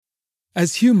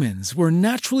As humans, we're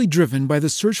naturally driven by the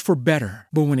search for better.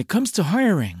 But when it comes to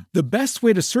hiring, the best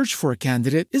way to search for a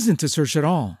candidate isn't to search at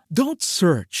all. Don't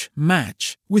search,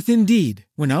 match with Indeed.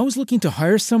 When I was looking to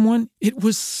hire someone, it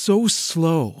was so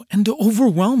slow and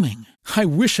overwhelming. I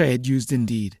wish I had used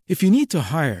Indeed. If you need to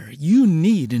hire, you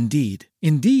need Indeed.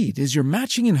 Indeed is your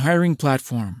matching and hiring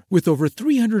platform with over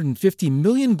 350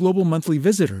 million global monthly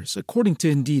visitors, according to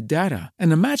Indeed data,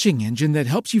 and a matching engine that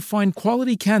helps you find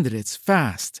quality candidates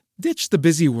fast. Ditch the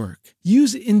busy work.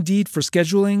 Use Indeed for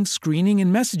scheduling, screening,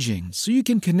 and messaging so you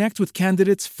can connect with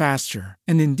candidates faster.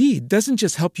 And Indeed doesn't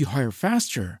just help you hire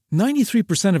faster.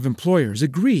 93% of employers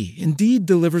agree Indeed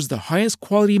delivers the highest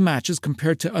quality matches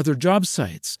compared to other job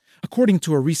sites, according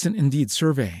to a recent Indeed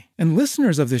survey. And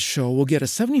listeners of this show will get a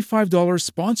 $75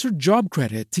 sponsored job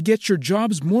credit to get your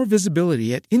jobs more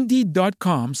visibility at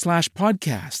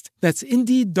Indeed.com/podcast. That's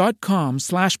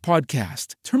Indeed.com/podcast.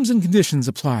 Terms and conditions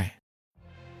apply.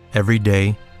 Every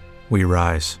day, we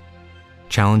rise,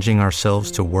 challenging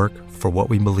ourselves to work for what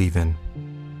we believe in.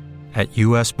 At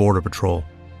U.S. Border Patrol,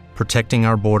 protecting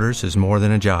our borders is more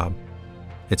than a job.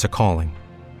 It's a calling.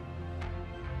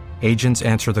 Agents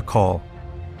answer the call,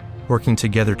 working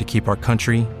together to keep our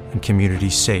country and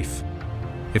communities safe.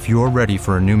 If you're ready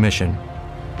for a new mission,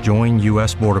 join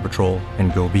U.S. Border Patrol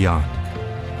and go beyond.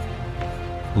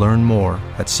 Learn more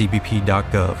at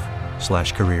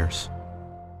cbp.gov/careers.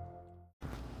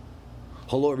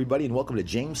 Hello, everybody, and welcome to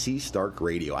James C. Stark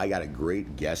Radio. I got a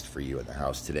great guest for you in the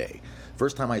house today.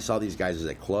 First time I saw these guys was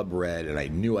at Club Red, and I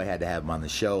knew I had to have them on the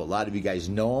show. A lot of you guys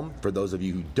know them. For those of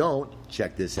you who don't,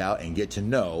 check this out and get to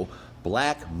know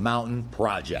Black Mountain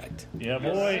Project. Yeah,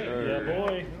 boy. Yes, Yeah,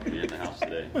 boy. We're in the house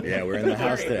today. Yeah, we're in the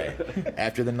house today.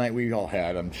 After the night we all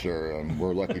had, I'm sure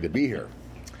we're lucky to be here.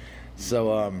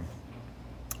 So,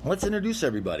 let's introduce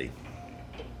everybody.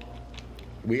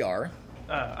 We are...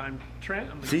 I'm Trent.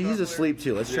 I'm the See, he's guitar asleep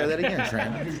too. Let's try that again,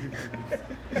 Trent.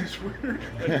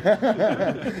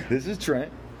 This is Trent,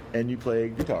 and you play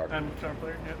guitar. player. I'm a guitar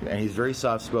player, yeah. And he's very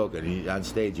soft-spoken. On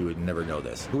stage, you would never know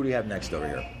this. Who do you have next over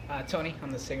here? Tony,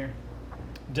 I'm the singer.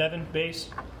 Devin, bass.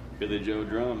 Billy Joe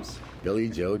drums. Billy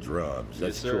Joe Drums.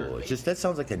 That's Yes, sir. cool. It's just that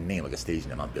sounds like a name, like a stage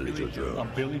name. I'm Billy Joe Drums.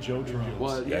 I'm Billy Joe Drums.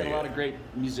 Well, you Yeah, had yeah. a lot of great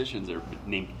musicians that are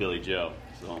named Billy Joe.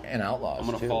 So And Outlaws, I'm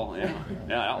gonna too. fall. Yeah,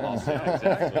 Outlaws. Yeah,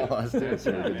 exactly. Outlaws, too,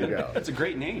 so we're good to go. That's a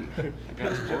great name. I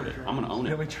gotta support it. I'm gonna own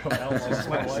Billy it. Joe Outlaws.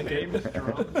 I like it.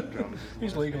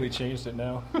 He's legally changed it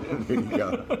now. There you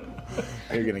go.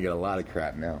 You're going to get a lot of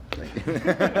crap now.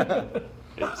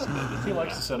 He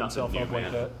likes to set himself up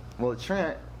like that. Well,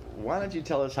 Trent, why don't you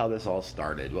tell us how this all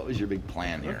started? What was your big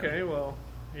plan here? Okay, well,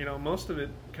 most of it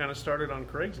kind of started on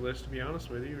Craigslist, to be honest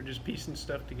with you. We're just piecing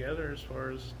stuff together as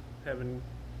far as having,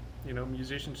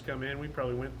 musicians come in. We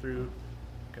probably went through,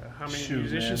 how many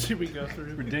musicians did we go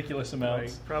through? Ridiculous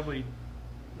amounts. Like, probably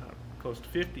close to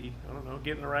 50. I don't know,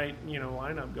 getting the right,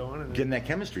 lineup going. And Getting that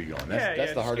chemistry going.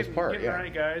 That's the hardest part. Getting the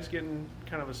right guys, getting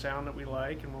kind of a sound that we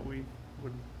like and what we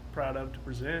would proud of to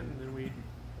present, and then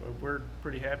we're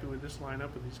pretty happy with this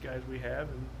lineup with these guys we have,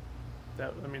 and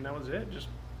that was it. Just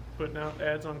putting out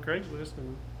ads on Craigslist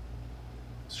and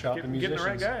Shopping getting the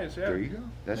right musicians. guys. Yeah, There you go.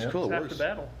 That's cool. it's It half works. the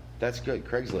battle. That's good.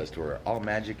 Craigslist, where all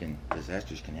magic and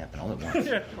disasters can happen all at once.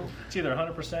 Yeah, It's either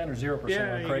 100% or 0%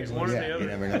 Yeah, on you get Craigslist. one or the Yeah, other. you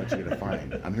never know what you're going to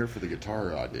find. I'm here for the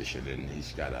guitar audition, and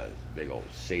he's got a big old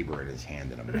saber in his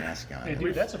hand and a mask on. Hey,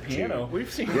 dude, that's a piano.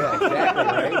 we've seen Yeah, exactly,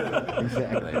 right?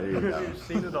 Exactly. There you go. we've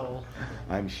seen it all.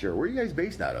 I'm sure. Where are you guys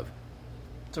based out of?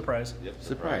 Surprise. Yep,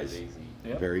 Surprise. easy.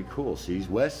 Yep. Very cool. See,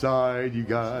 West Side, you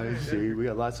guys. See, we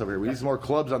got lots over here. We need some more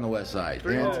clubs on the West Side.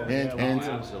 Hint, Oh, hint, yeah, hint.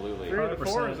 Absolutely. 3 of the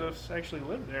 4 of 100%. us actually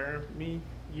live there. Me,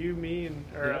 and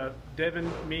Yeah.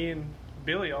 Devin, me, and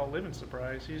Billy all live in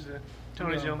Surprise.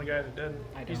 Tony's the No. only guy that doesn't.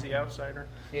 I He's don't. the outsider.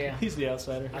 Yeah. He's the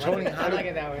outsider. Tony, I like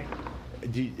it that way.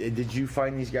 Did you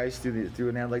find these guys through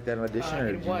an ad like that, an audition, or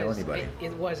It did you know was. anybody?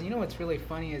 It was. You know what's really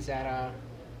funny is that I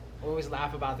always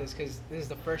laugh about this because this is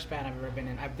the first band I've ever been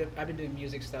in. I've been doing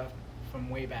music stuff from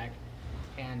way back,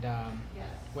 and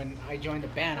when I joined the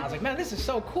band, I was like, man, this is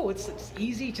so cool. It's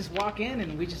easy. Just walk in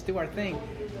and we just do our thing.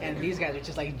 And these guys are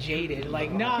just like jaded.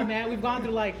 Like, nah, man, we've gone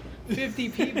through like 50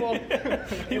 people.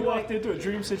 He walked into a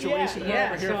dream situation.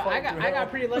 Yeah. Over here So I fighting got through I hell. got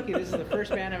pretty lucky. This is the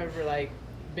first band I've ever like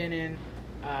been in.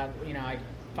 I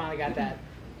finally got that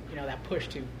that push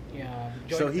to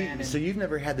join the band. So you've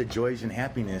never had the joys and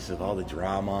happiness of all the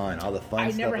drama and all the fun I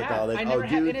stuff never with have. all that. I never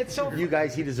have, dude, and it's so- you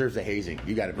guys, he deserves a hazing.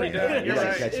 You got to bring that. Yeah, You you're got to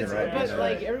right. catch him right. But now.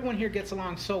 like everyone here gets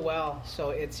along so well, so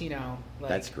it's like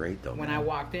That's great, though, When man. I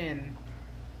walked in,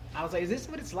 I was like, is this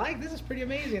what it's like? This is pretty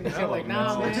amazing. They're No, like, no,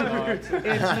 nah, man. it's not. It's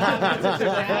not. It's a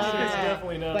disaster. It's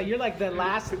definitely not. Like, you're like the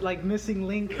last, like, missing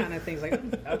link kind of things. Like,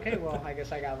 okay, well, I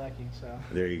guess I got lucky, so.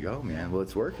 There you go, man. Well,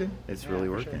 it's working. It's really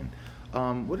for working.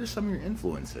 What are some of your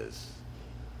influences?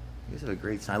 You guys have a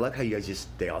great sound. I like how you guys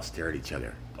they all stare at each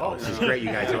other. Oh, this is great. You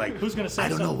guys are like, Who's gonna say I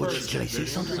don't know. something What first? should I say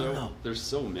something? I don't know. There's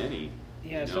so many.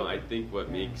 Yeah, You so- know, I think what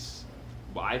makes,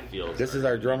 well, I feel. This is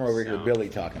our drummer over here, sound- Billy,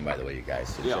 talking. By the way, you guys.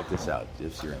 So Yeah. check this out.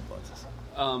 Just your influences.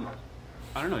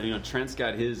 I don't know. You know, Trent's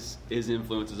got his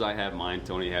influences. I have mine.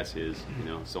 Tony has his. You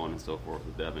know, so on and so forth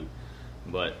with Devin.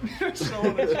 But So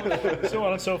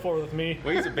on and so forth with me.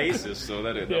 well, he's a bassist, so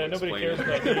that Yeah, nobody cares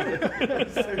about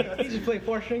me. You just play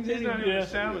 4 strings. It's not even Yeah. a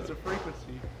sound; it's a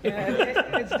frequency.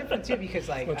 Yeah, it's different too because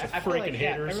like Bunch of I feel like freaking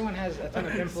yeah, haters. everyone has a ton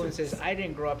of influences. I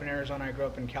didn't grow up in Arizona. I grew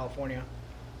up in California,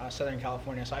 Southern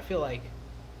California. So I feel like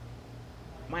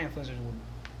my influences were,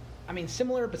 I mean,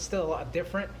 similar but still a lot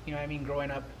different. You know what I mean?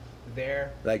 Growing up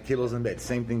there. Like Kittles in Bed,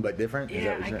 same thing but different. Is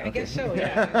Yeah, that what you're I saying? guess so. Okay.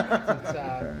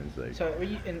 Yeah. It's like- So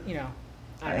and, you know,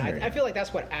 I hear you. I feel like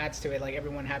that's what adds to it. Like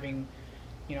everyone having,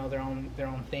 you know, their own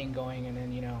thing going, and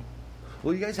then you know.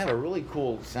 Well, you guys have a really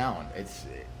cool sound.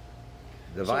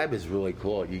 The vibe is really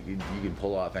cool. You can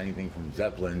pull off anything from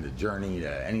Zeppelin to Journey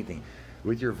to anything.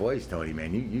 With your voice, Tony,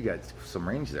 man, you got some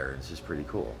range there. It's just pretty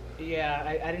cool. Yeah,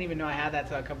 I didn't even know I had that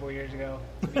till a couple of years ago.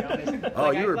 To be honest. Oh,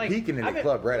 Like, you I- were like, peeking in I've the been-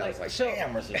 club, right? I was like, so-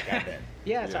 damn, where's this guy been?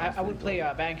 Yeah, so Yeah, I would play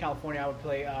back in California. I would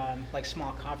play like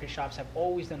small coffee shops. I've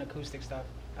always done acoustic stuff.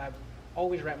 I've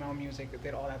always write my own music.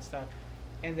 Did all that stuff,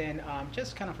 and then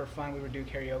just kind of for fun, we would do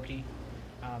karaoke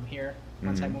here.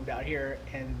 Once I moved out here,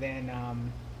 and then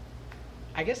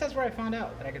I guess that's where I found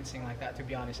out that I could sing like that. To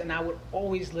be honest, and I would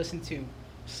always listen to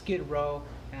Skid Row,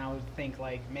 and I would think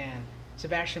like, man,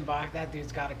 Sebastian Bach, that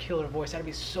dude's got a killer voice. That'd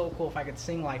be so cool if I could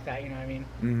sing like that. You know what I mean?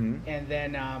 Mm-hmm. And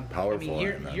then, Powerful, I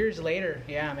mean, man. years later,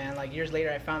 yeah, man. Like years later,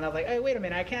 I found out, like, hey, wait a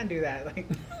minute, I can do that. Like,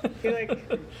 you're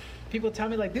like, people tell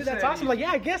me, like, dude, that's awesome. Like,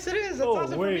 yeah, I guess it is. That's Oh,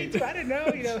 awesome wait. for me too. I didn't know,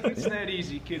 you know. It's that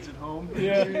easy, kids at home.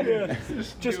 Yeah.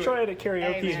 Just do try it. it at karaoke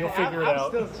Hey, and man, you'll figure it I'm out.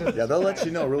 still just, Yeah, they'll let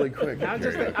you know really quick. I'm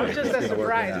just a It's surprise. gonna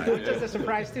work out. I'm just a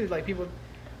surprise too. Like people,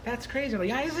 that's crazy. I'm like,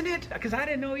 yeah, isn't it? Because I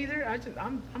didn't know either.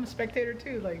 I'm a spectator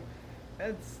too. Like,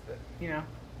 that's you know.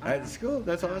 That's cool.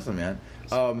 That's awesome, man.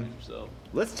 So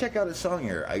Let's check out a song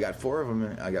here. I got 4 of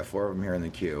them. I got 4 of them here in the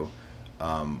queue.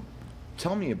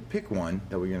 Tell me, pick one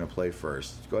that we're gonna play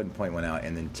first. Go ahead and point one out,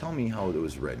 and then tell me how it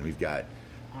was written. We've got.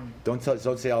 Don't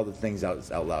say all the things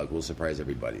out loud. We'll surprise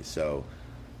everybody. So,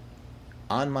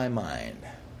 On My Mind,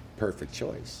 perfect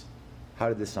choice. How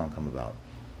did this song come about?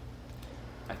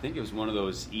 I think it was one of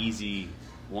those easy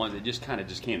ones that just kind of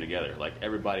just came together. Like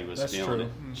everybody was That's feeling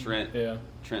true. it.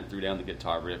 Trent threw down the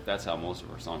guitar riff. That's how most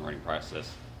of our songwriting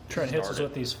process Trent hits us started.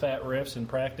 with these fat riffs in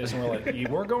practice, and we're like,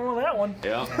 we're going with that one.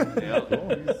 Yeah,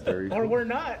 yeah. Very Or cool. we're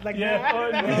not. Like, Yeah.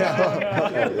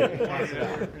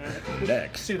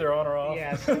 Next. It's either on or off.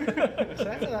 Yes. So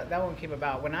that's how that one came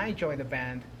about. When I joined the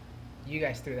band, you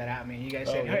guys threw that at me. You guys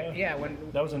said, yeah. hey, yeah, when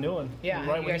That was a new one. yeah,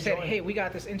 Right you when guys said, joined. hey, we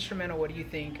got this instrumental. What do you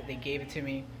think? They gave it to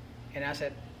me, and I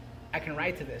said, I can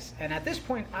write to this. And at this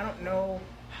point, I don't know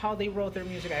how they wrote their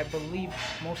music. I believe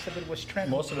most of it was Trent.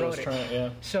 who Most of it wrote was Trent, yeah.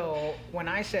 So when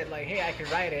I said like, hey, I could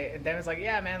write it, and then it's like,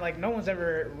 yeah, man, like no one's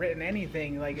ever written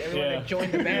anything. Like everyone Yeah. that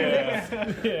joined the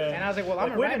band. Yeah. And I was like, well,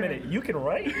 I'm a wait writer. a minute, you can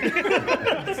write?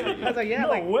 I was like, yeah, No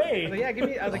like, way. I was like, yeah, give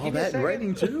me. I was like, All give me a that second.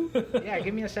 writing too? Yeah,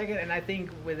 give me a second, and I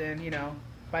think within, you know,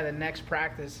 by the next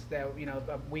practice, that you know,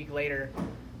 a week later,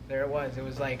 there it was. It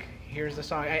was like, here's the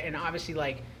song, and obviously,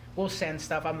 like, we'll send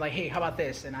stuff. I'm like, hey, how about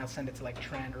this? And I'll send it to like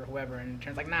Trent or whoever, and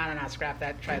Trent's like, nah, scrap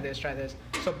that. Try this.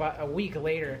 So about a week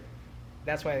later,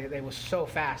 that's why it was so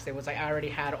fast. It was like I already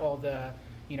had all the,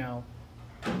 you know,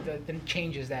 the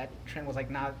changes that Trent was like,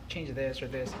 nah, change this or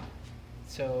this.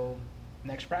 So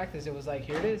next practice, it was like,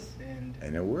 here it is, And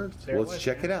it worked. There Well, it let's was,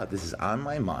 check man. it out. This is On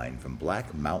My Mind from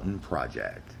Black Mountain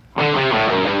Project.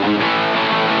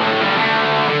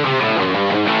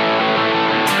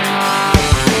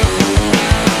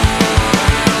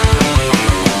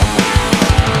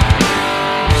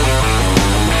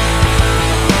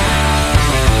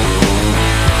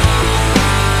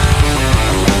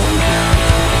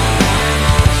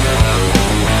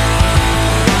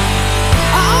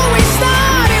 I always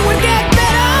thought it would get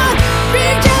better.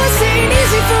 Being jealous ain't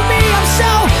easy for me. I'm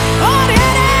so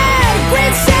hard-headed.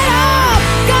 Great setup,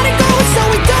 got it going so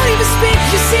we don't even speak.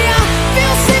 You see, I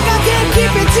feel sick. I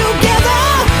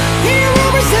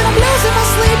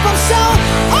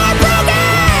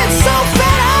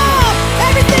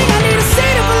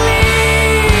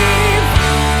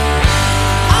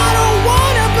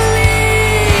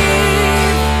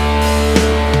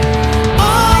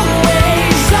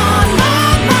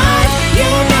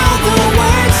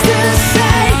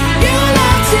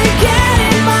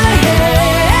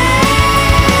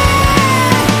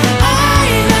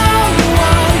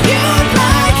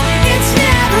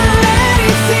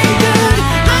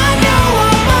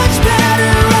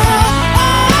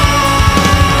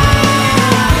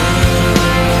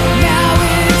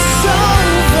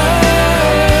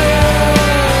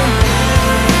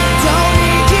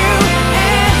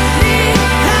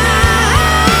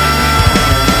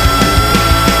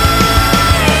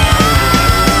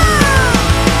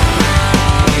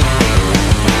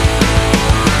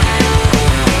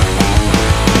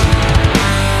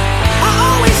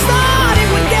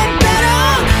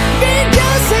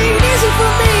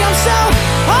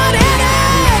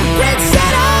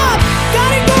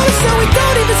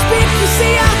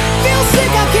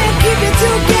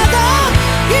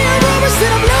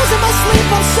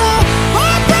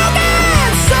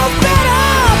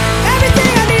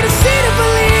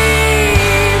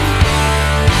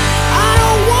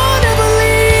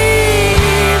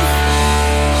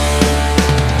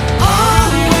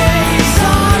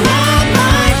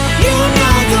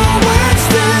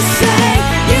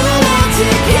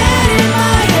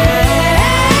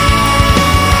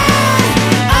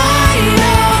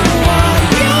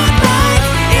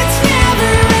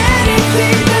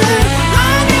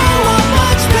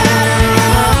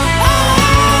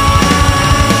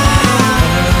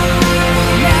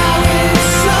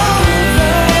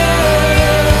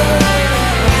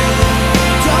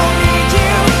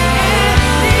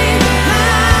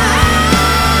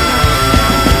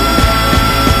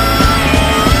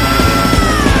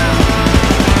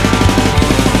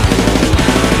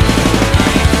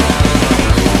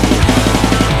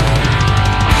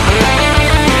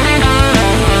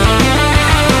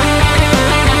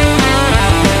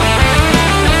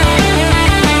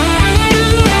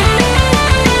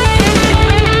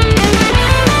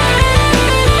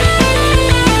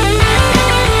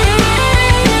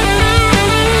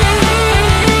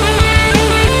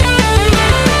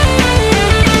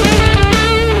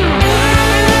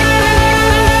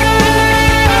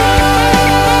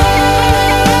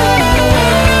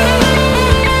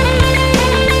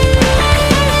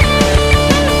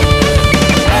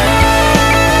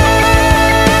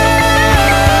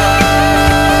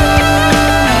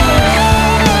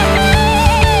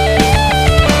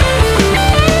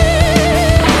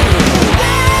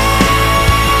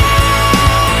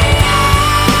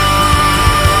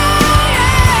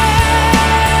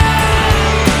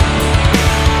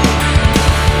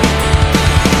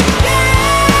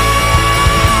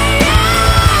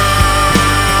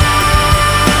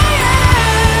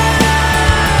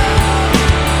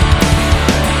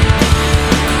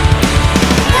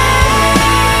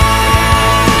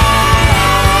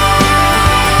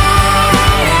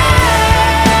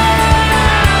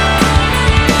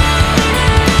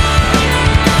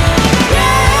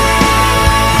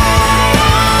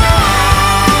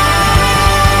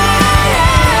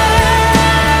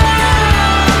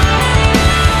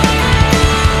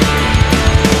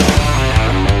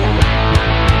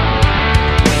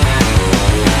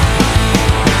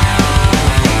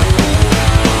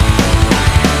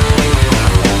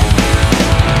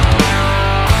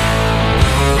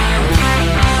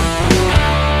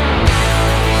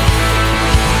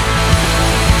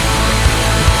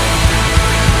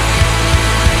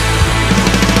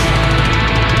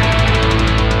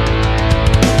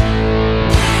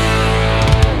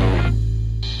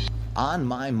On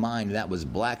My Mind. That was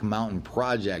Black Mountain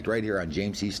Project right here on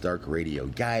James C. Stark Radio.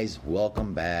 Guys,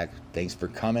 welcome back. Thanks for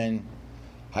coming.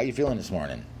 How you feeling this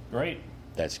morning? Great.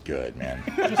 That's good, man.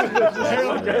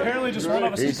 Apparently, just one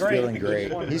of us He's is great. feeling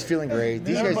great. He's feeling great.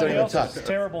 These guys don't Everybody even else talk. is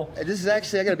terrible. This is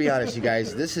actually, I got to be honest, you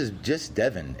guys. This is just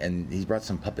Devin, and he's brought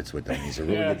some puppets with him. He's a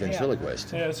really Yeah. good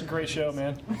ventriloquist. Yeah, it's a great show,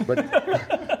 man.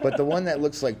 But the one that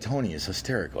looks like Tony is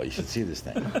hysterical. You should see this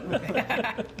thing.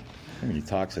 He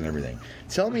talks and everything.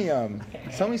 Tell me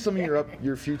some of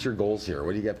your future goals here.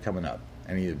 What do you got coming up?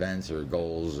 Any events or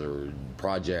goals or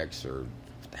projects or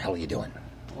what the hell are you doing?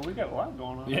 Well, we got a lot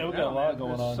going on. Yeah, we got a lot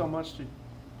going There's on. so much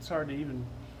it's hard to even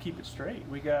keep it straight.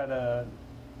 We got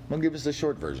Well, give us the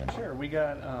short version. sure. We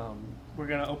got we're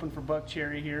gonna open for Buck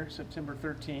Cherry here September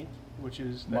 13th, which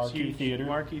is that's Marquee huge. Theater.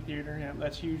 Marquee Theater. Yeah,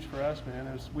 that's huge for us,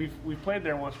 man. We've played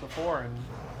there once before, and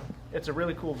it's a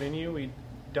really cool venue.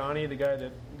 Donnie, the guy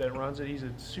that runs it, he's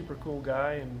a super cool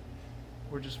guy, and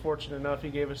we're just fortunate enough he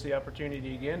gave us the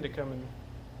opportunity again to come and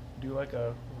do like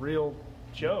a real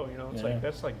show. You know, it's Yeah. like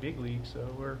that's like big league. So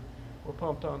we're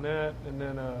pumped on that. And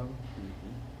then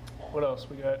what else?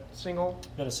 We got single.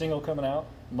 Got a single coming out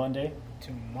Monday.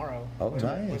 Tomorrow. Oh, We're-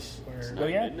 nice. we're- Oh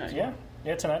yeah, midnight.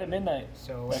 yeah, tonight at midnight.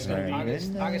 So That's gonna be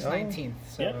August midnight. 19th.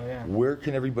 So Yep. yeah, Where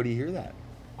can everybody hear that?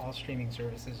 all streaming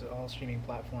services, all streaming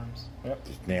platforms. Yep.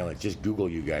 Just nail it. Just Google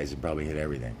you guys and probably hit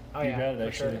everything. Oh You yeah, got it, for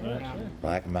actually, sure. yeah.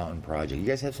 Black Mountain Project. You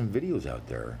guys have some videos out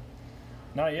there.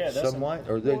 Not yet. That's Somewhat?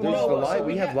 Or there's Well, the no, live. so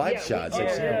We have live shots. We, I've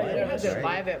yeah, seen yeah, live we ones, had the right?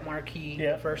 live at Marquee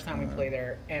Yeah. the first time we played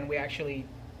there, and we actually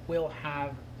will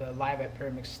have the live at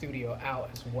Pyramid Studio out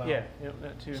as well. Yeah, yep,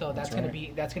 that too. So that's right.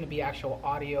 gonna be actual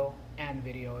audio and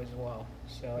video as well.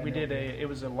 So We did it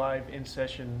was a live in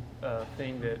session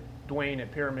thing that Dwayne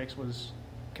at Pyramix was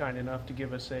kind enough to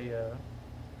give us a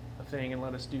thing and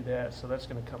let us do that. So that's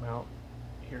going to come out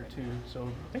here too. So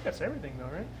I think that's everything though,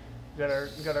 right?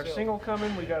 We got our So- single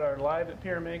coming. We got our live at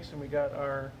Pyramix, and we got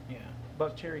our Yeah.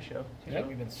 Buck Cherry show. So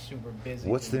we've been super busy.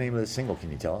 What's the name of the single?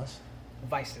 Can you tell us?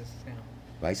 Vices? Yeah.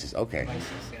 Vices. Okay. Vices.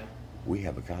 Yeah. We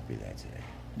have a copy of that today.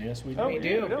 Yes, we do. Oh, We yeah,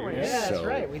 do. don't we? Yeah, that's So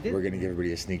right. We did. We're going to give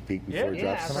everybody a sneak peek before it Yeah,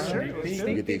 drops for tomorrow. sure. Let's Let's do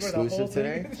We it. get the Peek with whole exclusive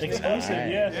thing. today. Exclusive,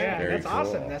 Alright. yes. Yeah, Very that's cool.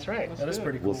 awesome. That's right. That is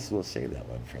pretty cool. We'll save that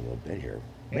one for a little bit here.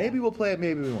 Maybe we'll play it,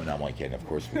 maybe we won't. No, I'm only kidding. Of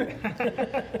course we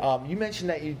will. You mentioned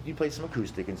that you played some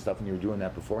acoustic and stuff, and you were doing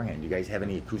that beforehand. Do you guys have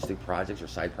any acoustic projects or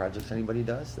side projects anybody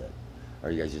does? That, or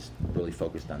are you guys just really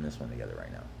focused on this one together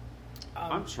right now?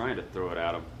 I'm trying to throw it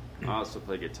at him. I also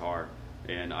play guitar,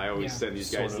 and I always Yeah. send these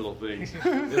Sort guys of. little things.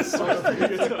 It's sort of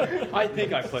guitar. I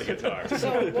think I play guitar.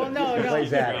 So, well, no, He no.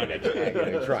 plays at it.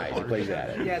 Yeah, he tries. He plays at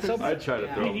it. Yeah, so I try to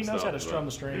yeah. throw He knows how to stuff, strum but-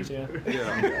 the strings. Yeah.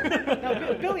 Yeah.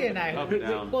 No, Billy and I, Up and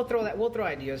down. we'll throw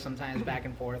ideas sometimes back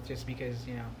and forth, just because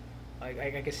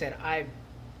like I said, I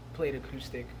played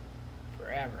acoustic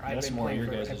forever. I've That's been more playing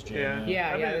your for guys' jam. Yeah.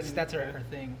 Yeah, I've yeah, been- that's our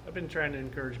thing. I've been trying to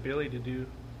encourage Billy to do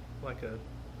like a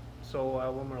solo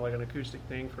album or like an acoustic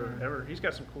thing forever. He's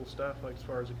got some cool stuff like as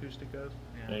far as acoustic goes.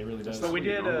 Yeah, he really does. So we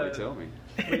You did. normally tell me.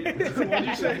 What did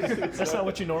you say? That's not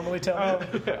what you normally tell me.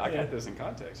 I got this in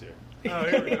context here. Oh,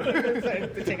 here we go.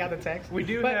 To take out the text. We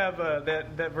do But- have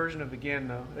that version of Again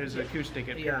though. There's acoustic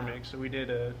at Yeah. Pyramix, so we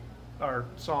did our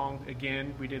song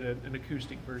Again. We did an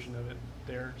acoustic version of it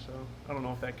there. So I don't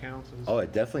know if that counts as. Oh,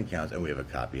 it definitely counts, and we have a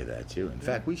copy of that too. In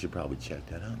fact, we should probably check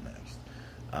that out next.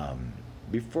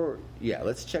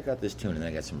 Let's check out this tune, and then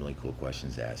I got some really cool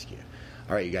questions to ask you.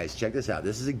 All right, you guys, check this out.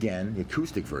 This is Again, the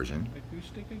acoustic version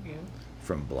Acoustic Again.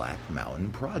 from Black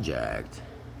Mountain Project.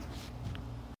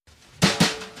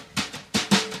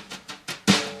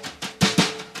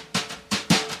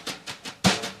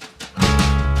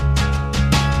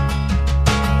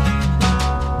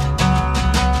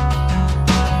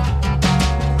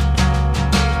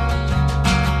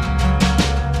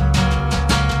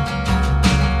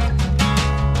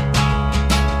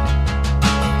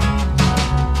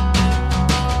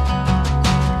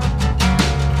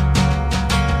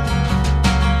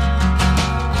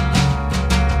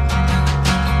 Thank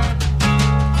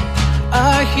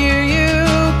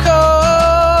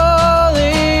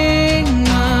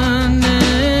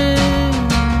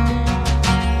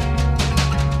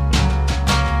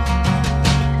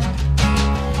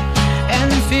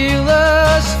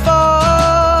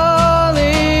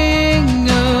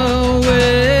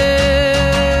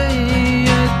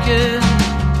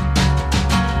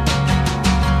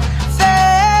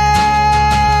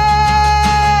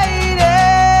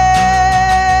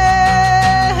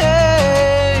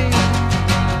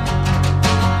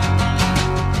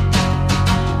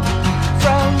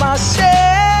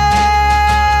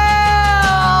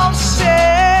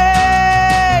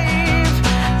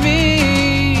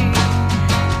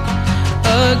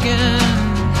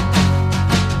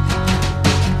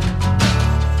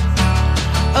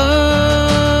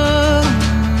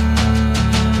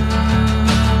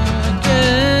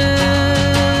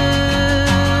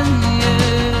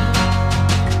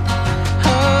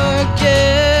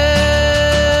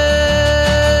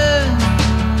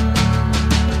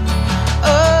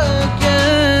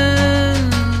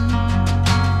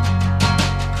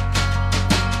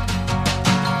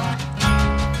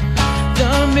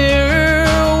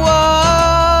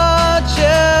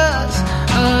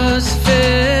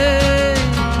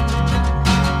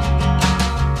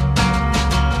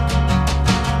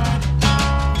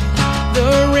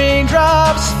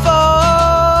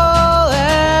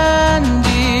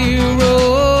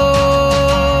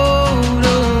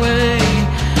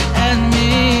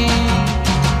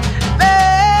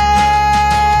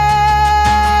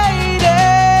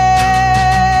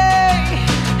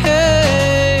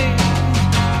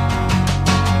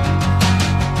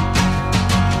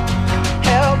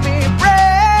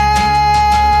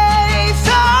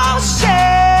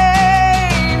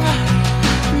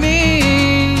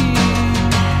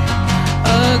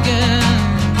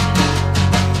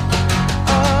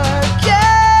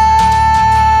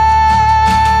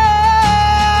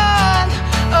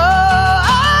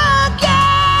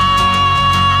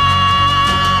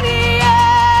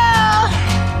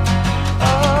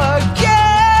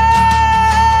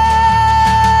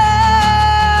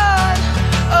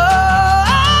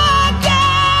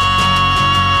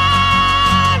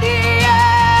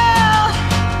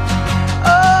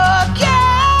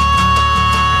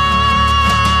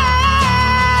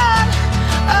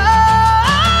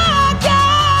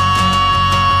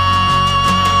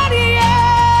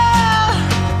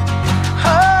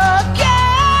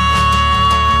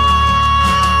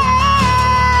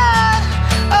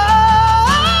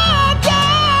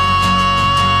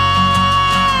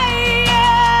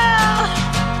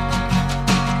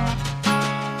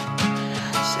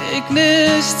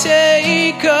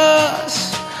take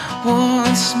us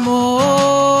once more.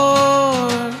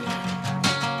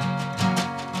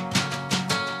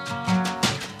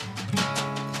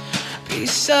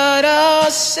 Beside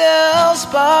ourselves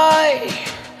by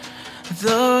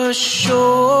the shore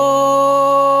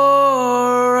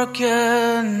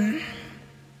again.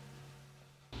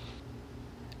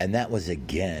 And that was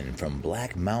Again from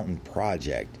Black Mountain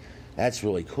Project. That's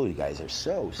really cool. You guys are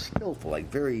so skillful, like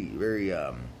very, very.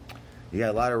 You got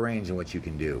a lot of range in what you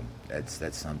can do. That's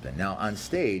something. Now on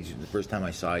stage, the first time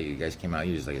I saw you, you guys came out.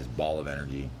 You just like this ball of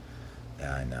energy,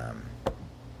 and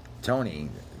Tony,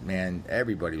 man,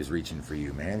 everybody was reaching for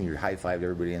you, man. You high-fived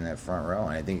everybody in that front row,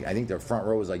 and I think the front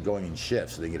row was like going in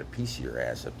shifts, so they get a piece of your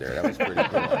ass up there. That was pretty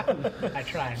cool. I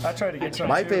tried. I tried to get some.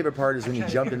 My too. favorite part is when you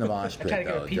jumped in the mosh I tried pit, to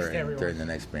give a though, piece to during everyone. the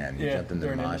next band. You Yeah, jumped in the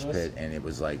during mosh Endless. pit, and it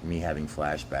was like me having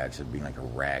flashbacks of being like a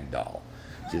rag doll,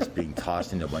 just being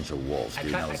tossed into a bunch of wolves, dude.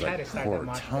 And I was I tried like, to start poor that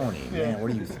mosh pit. Tony, man, Yeah. what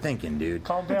are you thinking, dude?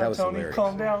 Calm That down, was Tony. hilarious.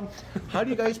 Calm down. How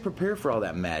do you guys prepare for all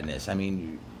that madness? I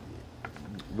mean,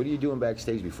 what are you doing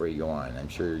backstage before you go on? I'm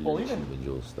sure you're Well, doing even-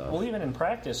 individual stuff. Well, even in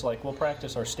practice, like we'll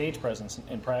practice our stage presence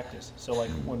in practice. So like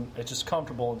when it's just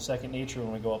comfortable and second nature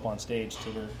when we go up on stage to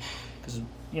where, because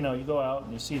you go out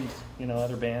and you see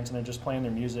other bands and they're just playing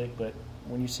their music, but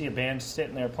when you see a band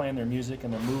sitting there playing their music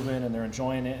and they're moving and they're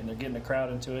enjoying it and they're getting the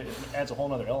crowd into it, it adds a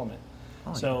whole other element.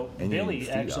 Oh, So yeah. And you Billy feed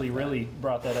actually off that. really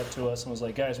brought that up to us and was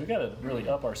like, guys, we got to really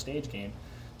up our stage game.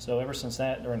 So ever since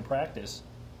that, during practice,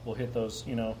 we'll hit those,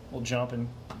 we'll jump and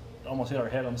almost hit our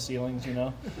head on the ceilings,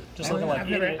 just looking like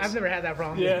idiots. I've never had that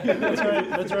problem. Yeah, that's right.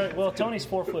 That's right. Well, Tony's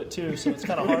 4'2", so it's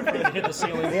kind of hard for him to hit the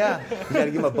ceiling. Yeah, you got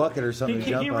to give him a bucket or something to He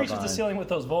jump up reaches on. the ceiling with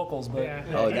those vocals, but Yeah.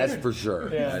 Oh, that's for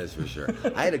sure. Yeah. That is for sure.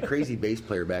 I had a crazy bass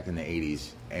player back in the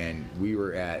 80s, and we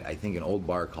were at, I think, an old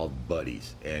bar called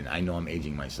Buddy's. And I know I'm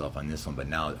aging myself on this one, but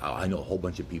now I know a whole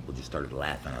bunch of people just started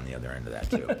laughing on the other end of that,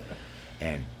 too.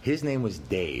 And his name was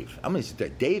Dave. I'm going to say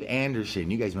Dave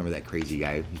Anderson. You guys remember that crazy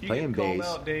guy? He's You playing get called bass.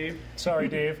 out, Dave. sorry,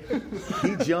 Dave.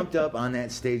 He jumped up on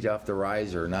that stage off the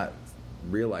riser, not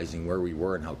realizing where we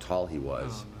were and how tall he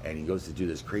was. And he goes to do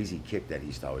this crazy kick that he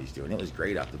used to always do. And it was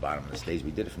great off the bottom of the stage. We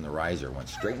did it from the riser, went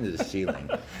straight into the ceiling,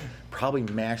 probably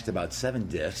mashed about 7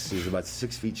 discs. He was about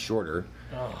 6 feet shorter,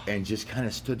 and just kind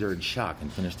of stood there in shock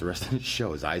and finished the rest of the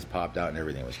show. His eyes popped out and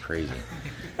everything. It was crazy.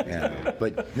 Yeah.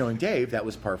 But knowing Dave, that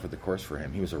was par for the course for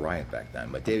him. He was a riot back then.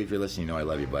 But Dave, if you're listening, you know I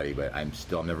love you, buddy. But I'm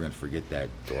never going to forget that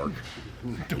dork.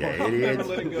 Yeah, idiot. Never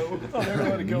let it go. I'll never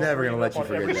let it go. Never Bring gonna it let you up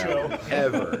on every forget that one,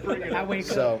 ever. I wake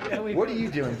So, up. I wake what up. are you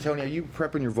doing, Tony? Are you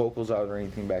prepping your vocals out or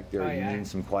anything back there? Oh, Are you yeah. needing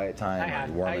some quiet time? I Are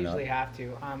you warming usually up? have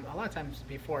to. A lot of times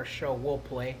before a show,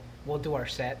 we'll do our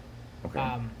set.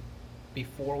 Okay.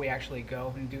 Before we actually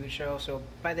go and do the show. So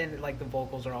by then, like, the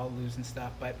vocals are all loose and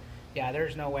stuff. But yeah,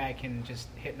 there's no way I can just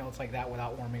hit notes like that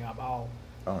without warming up.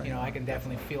 I can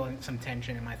definitely feel some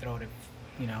tension in my throat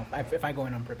if I go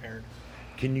in unprepared.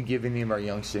 Can you give any of our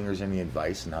young singers any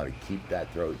advice on how to keep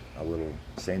that throat a little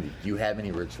sane? Do you have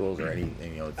any rituals or any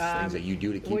things that you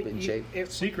do to keep it in shape?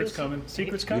 Secret's coming.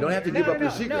 Secret's You coming. don't have to give up your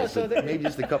No, secrets, so but maybe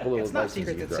just a couple little It's not advices you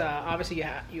secrets. can It's throw. obviously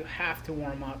you have to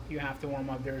warm up. You have to warm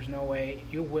up. There's no way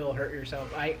you will hurt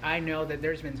yourself. I know that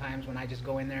there's been times when I just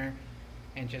go in there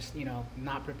and just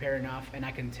not prepare enough, and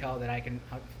I can tell that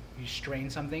you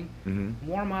strain something. Mm-hmm.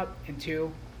 Warm up, and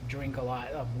 2, drink a lot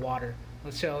of water.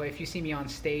 So if you see me on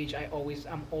stage,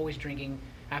 I'm always drinking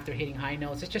after hitting high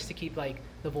notes. It's just to keep like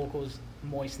the vocals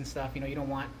moist and stuff. You don't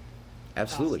want.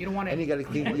 Absolutely. You don't want to. And you got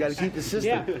to keep the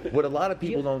system. Yeah. What a lot of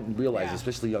people don't realize, Yeah.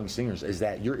 especially young singers, is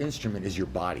that your instrument is your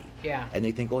body. Yeah. And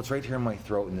they think, oh, it's right here in my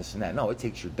throat and this and that. No, it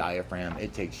takes your diaphragm,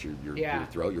 it takes your Yeah.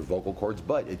 throat, your vocal cords,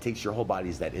 but it takes your whole body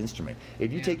as that instrument.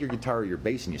 If you Yeah. take your guitar or your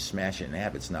bass and you smash it in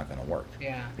half, it's not going to work.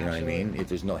 Yeah, You know what I mean? absolutely. If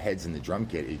there's no heads in the drum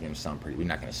kit, you're going to sound we're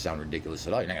not going to sound ridiculous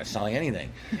at all. You're not going to sound like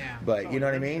anything. Yeah. But you know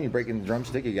what I mean? You're breaking the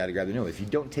drumstick, you got to grab the new. If you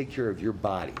don't take care of your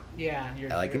body Yeah. You're,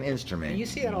 like an instrument, And you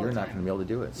see that all you're the not time. going to be able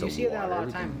to do it. So you see that a water, lot of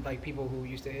everything. time, like people who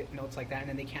used to hit notes like that and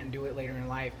then they can't do it later in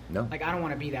life. No. Like I don't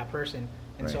want to be that person,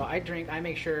 and so Right. I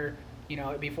make sure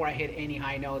before I hit any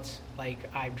high notes, like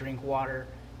I drink water,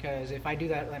 because if I do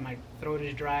that, like my throat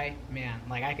is dry, man,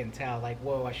 like I can tell, like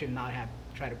whoa, I should not have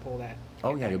tried to pull that.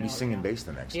 Oh hit yeah, that you'll be note, singing bass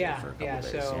the next day for a couple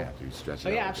days. So you stretch it so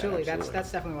out yeah, like absolutely. that,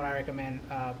 That's definitely what I recommend.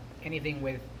 Anything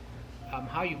with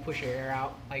how you push your air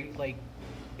out, like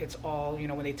it's all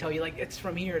when they tell you like it's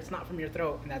from here, it's not from your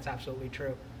throat, and that's absolutely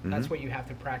true. That's what you have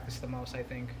to practice the most, I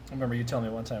think. I remember you telling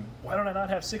me one time, why don't I not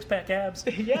have 6-pack abs?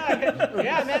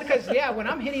 yeah, man. Because when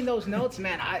I'm hitting those notes,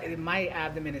 man, my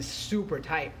abdomen is super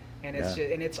tight, and it's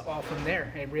Yeah. and it's all from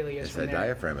there. It really is It's from that there.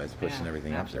 diaphragm that's pushing Yeah,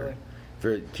 everything absolutely. up there.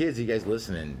 For kids, you guys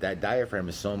listening, that diaphragm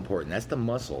is so important. That's the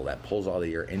muscle that pulls all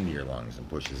the air into your lungs and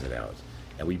pushes it out.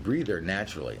 And we breathe there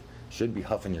naturally. Shouldn't be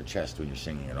huffing your chest when you're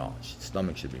singing at all.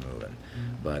 Stomach should be moving.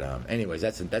 But anyways,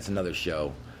 that's another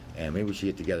show. And maybe we should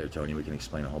get together, Tony. We can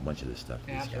explain a whole bunch of this stuff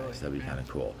to these guys. That'd be kind of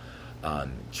cool.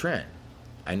 Trent,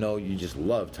 I know you just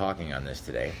love talking on this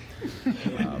today.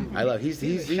 He's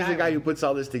the guy who puts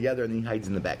all this together and then he hides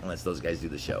in the back and lets those guys do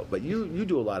the show. But you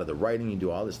do a lot of the writing, you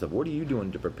do all this stuff. What are you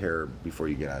doing to prepare before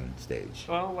you get on stage?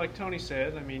 Well, like Tony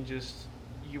said, I mean, just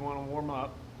you want to warm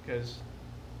up because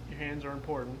your hands are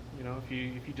important. You know, if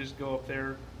you just go up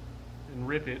there and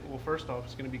rip it, well, first off,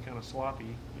 it's going to be kind of sloppy.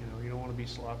 You know, you don't want to be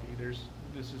sloppy. There's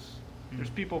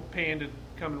people paying to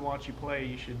come and watch you play.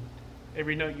 You should.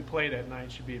 Every note you play that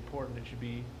night should be important. It should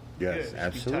be good. It should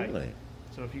absolutely. Be tight.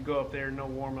 So if you go up there, no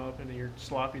warm up, and you're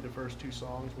sloppy the first 2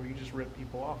 songs, well, you just rip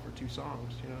people off for 2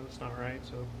 songs. You know, that's not right.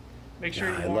 So make sure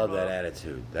you warm up. I love that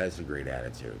attitude. That's a great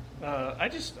attitude. I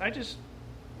just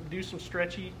do some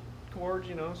stretchy chords,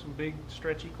 you know, some big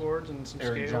stretchy chords and some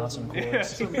Eric scales. Johnson and,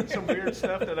 chords. some weird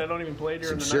stuff that I don't even play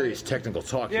during the Some serious night. technical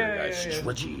talk here, guys. Yeah.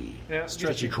 Stretchy. Yeah.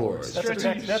 Stretchy chords. That's a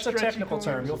Stretchy technical chords.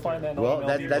 term. You'll find that in all Well, the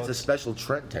melody that's a books. special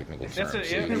Trent technical term. That's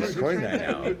So you can that's coin that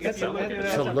now.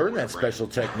 So learn that special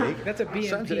technique. That's a BMP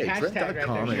Sign today, hashtag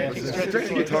Trent.com right there. and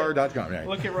stretchyguitar.com. Right.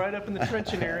 Look it right up in the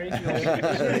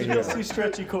Trenchionary. You'll see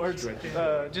stretchy chords.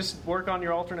 Just work on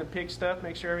your alternate pick stuff.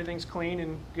 Make sure everything's clean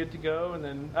and good to go. And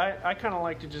then I kind of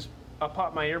like to just I'll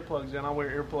pop my earplugs in. I'll wear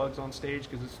earplugs on stage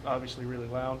because it's obviously really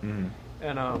loud. Mm-hmm.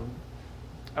 And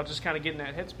I'll just kind of get in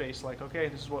that headspace. Like, okay,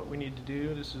 this is what we need to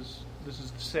do. This is the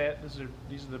set.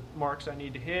 These are the marks I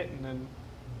need to hit. And then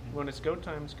when it's go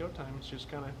time, it's go time. It's just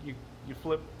kind of you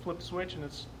flip the switch and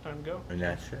it's time to go. And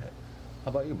that's it.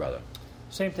 How about you, brother?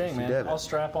 Same thing, man. Devin. I'll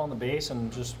strap on the bass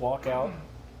and just walk out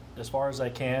as far as I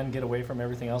can, get away from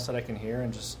everything else that I can hear,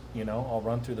 and just, you know, I'll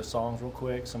run through the songs real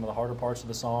quick, some of the harder parts of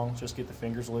the song, just get the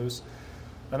fingers loose.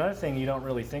 Another thing you don't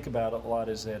really think about a lot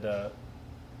is that,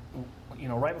 you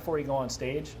know, right before you go on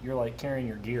stage, you're like carrying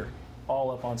your gear all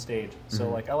up on stage. So,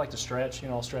 like, I like to stretch, you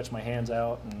know, I'll stretch my hands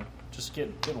out and just get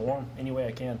warm any way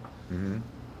I can. Mm-hmm.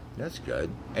 That's good.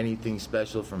 Anything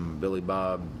special from Billy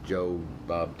Bob, Joe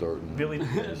Bob Thornton? Billy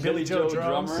Joe Joe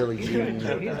drums. drummer. Billy Jean, He's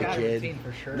the got a kid. routine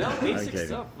for sure. No, basic Okay.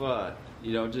 stuff.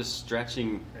 You know, just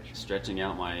stretching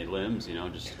out my limbs. You know,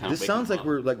 just kind of. This sounds like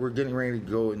we're getting ready to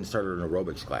go and start an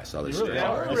aerobics class. All this You really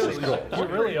stuff. are. This is cool. You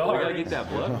really You are. gotta get that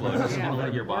blood flow. Just Yeah.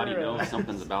 let your body know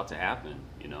something's about to happen.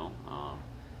 You know,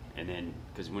 and then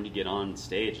because when you get on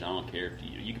stage, I don't care if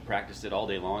you can practice it all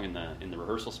day long in the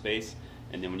rehearsal space,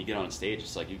 and then when you get on stage,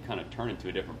 it's like you kind of turn into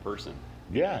a different person.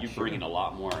 Yeah, you sure. bring in a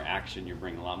lot more action. You're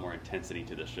bringing a lot more intensity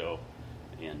to the show,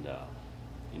 and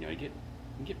you know, you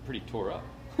get pretty tore up.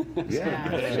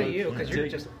 Yeah, especially you, because you're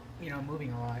just, you know,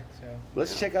 moving a lot. So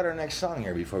Let's check out our next song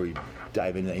here before we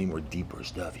dive into any more deeper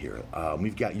stuff here.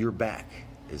 We've got You're Back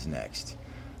is next.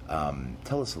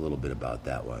 Tell us a little bit about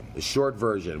that one. The short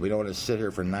version. We don't want to sit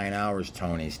here for 9 hours,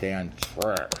 Tony. Stay on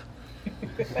track.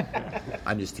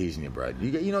 I'm just teasing you, bud.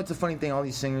 You know, it's a funny thing. All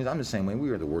these singers, I'm the same way.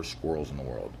 We are the worst squirrels in the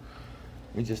world.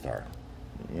 We just are.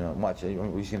 You know, watch. He's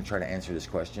going to try to answer this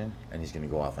question, and he's going to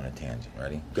go off on a tangent.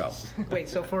 Ready? Go. wait,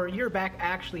 so for You're Back, I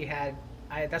actually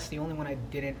that's the only one I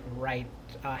didn't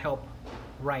help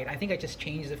write. I think I just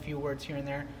changed a few words here and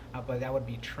there, but that would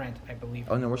be Trent, I believe.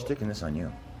 Oh no, we're sticking this on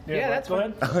you. Yeah, that's go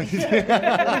fine. ahead.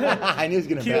 I knew he was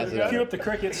going to pass it Cue on. up the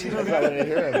crickets. I wanted to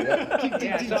hear him. Yeah.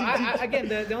 Yeah, so again,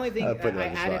 the only thing I'll put it on I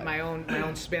the added spot. my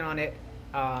own spin on it.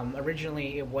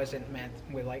 Originally, it wasn't meant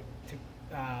with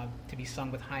to be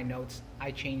sung with high notes.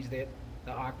 I changed it,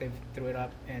 the octave, threw it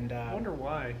up, and I wonder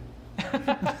why.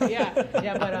 yeah,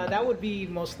 but that would be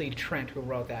mostly Trent who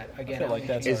wrote that. Again, I feel like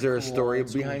that's Is there a cool story old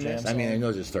school behind jam this? I mean, I song.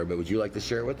 know there's a story, but would you like to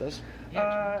share it with us?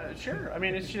 Sure. I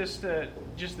mean, it's just the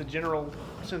general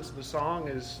sense of the song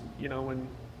is, you know, when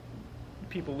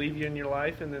people leave you in your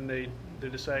life and then they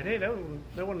decide, hey, that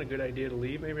wasn't a good idea to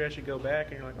leave. Maybe I should go back.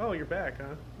 And you're like, oh, you're back,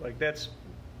 huh? Like, that's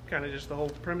kind of just the whole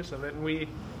premise of it. And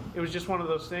it was just one of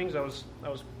those things. I was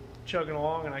chugging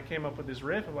along and I came up with this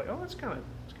riff. I'm like, oh, it's kind of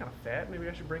fat. Maybe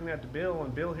I should bring that to Bill.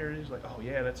 And Bill here, he's like, oh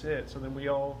yeah, that's it. So then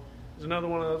there's another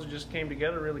one of those that just came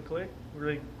together really quick,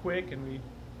 and we,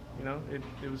 you know,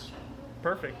 it was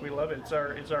perfect. We love it. It's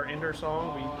our ender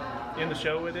song. We end the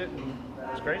show with it, and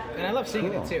it's great. And I love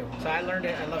singing Cool. it too. So I learned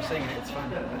it. I love singing it. It's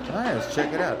fun. All right, let's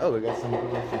check it out. Oh, we got some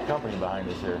company behind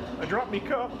us here. I dropped me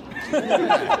cup.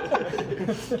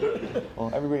 Well,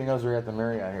 everybody knows we're at the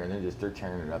Marriott here, and they're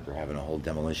tearing it up. They're having a whole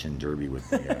demolition derby with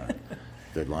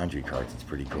the laundry carts. It's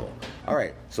pretty cool. All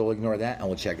right, so we'll ignore that, and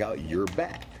we'll check out You're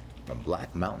Back from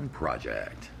Black Mountain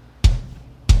Project.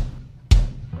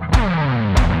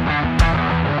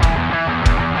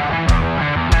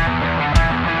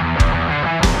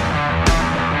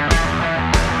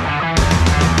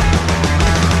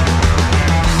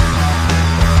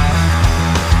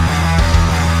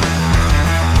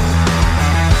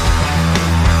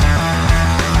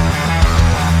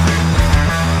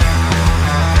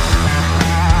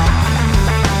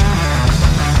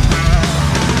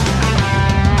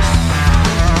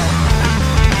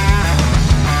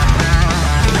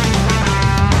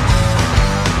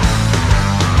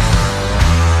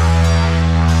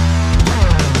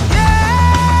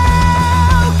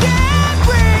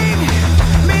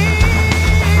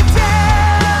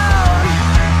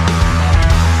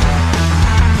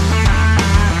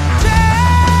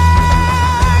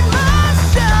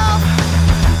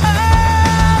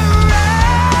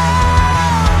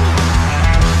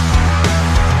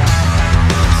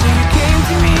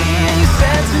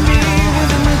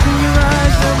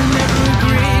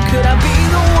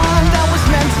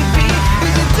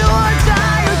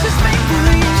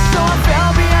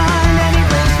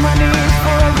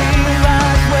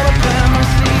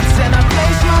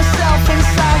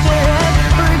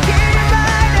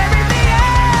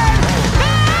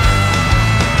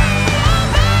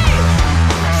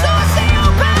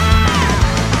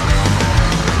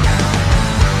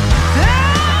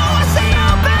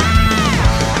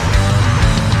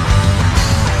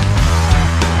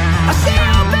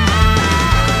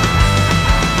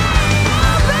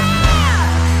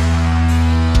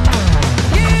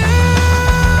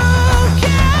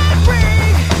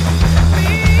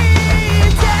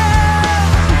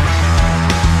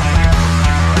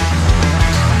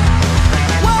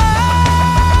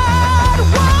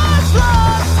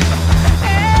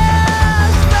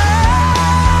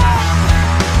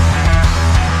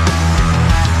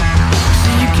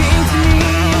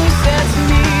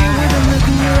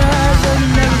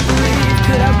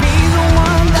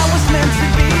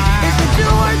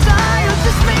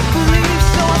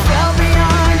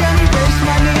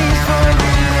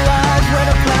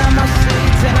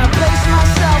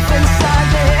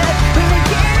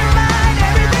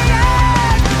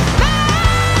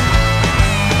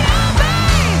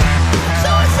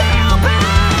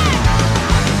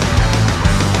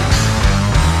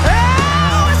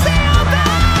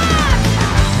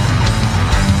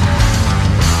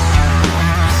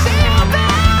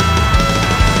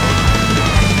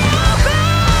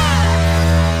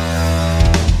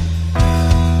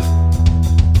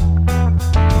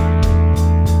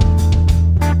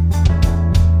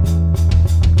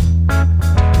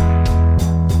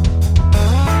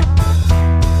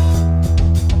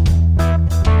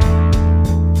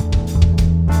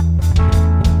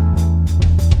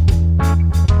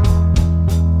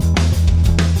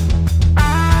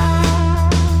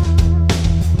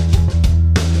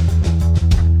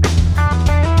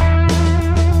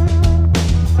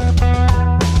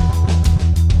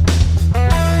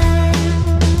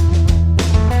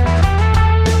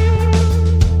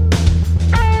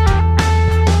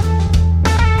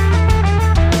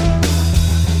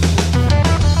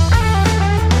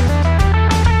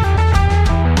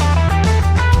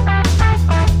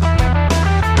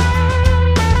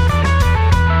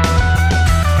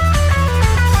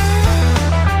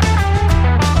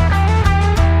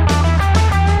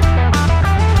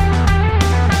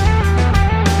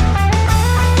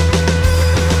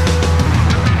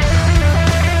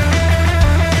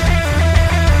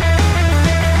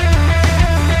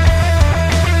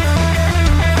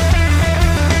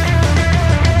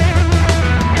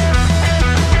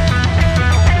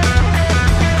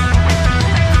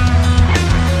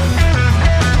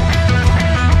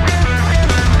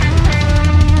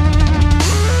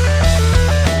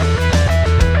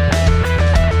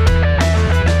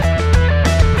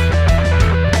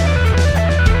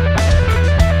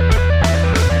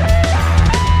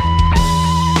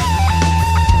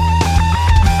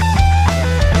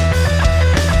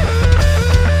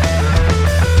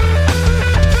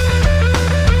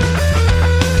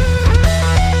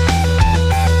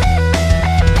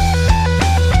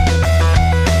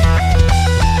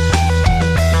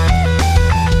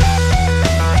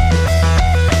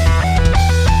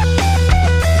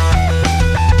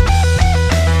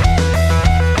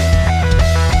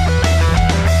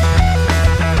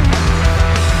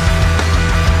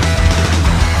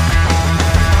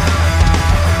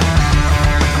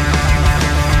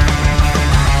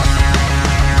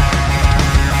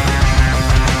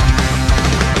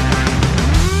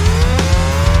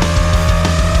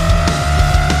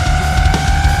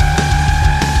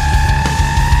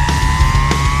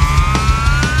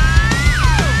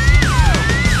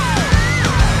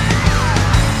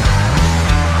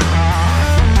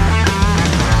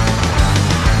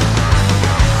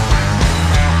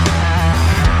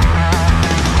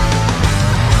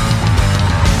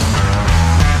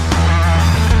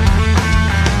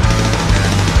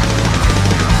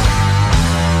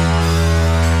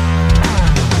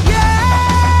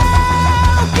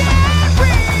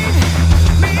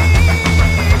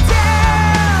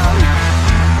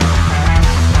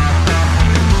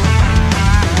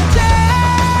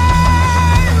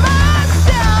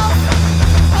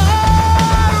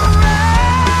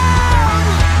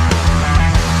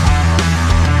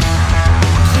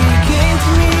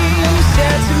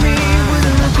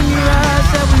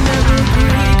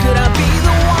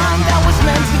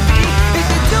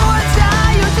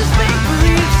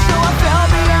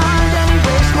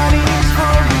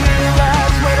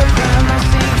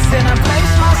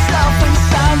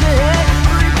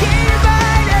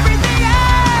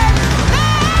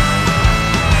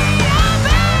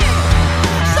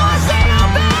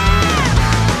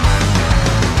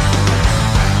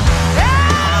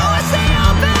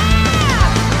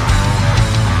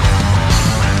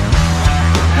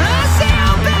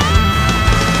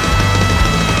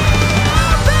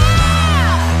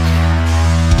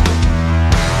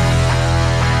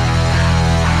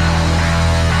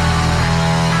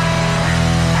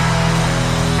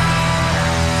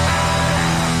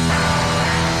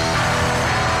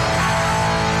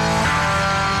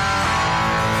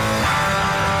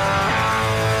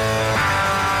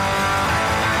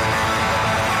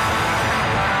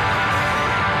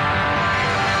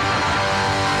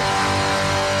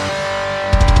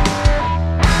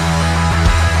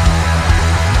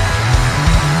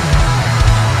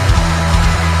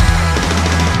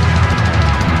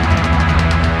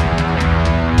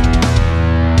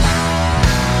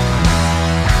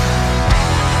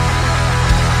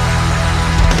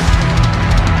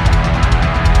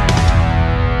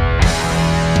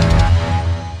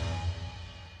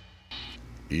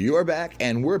 You're back,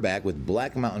 and we're back with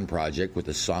Black Mountain Project with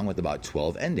a song with about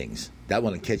 12 endings. That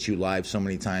one will catch you live so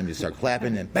many times. You start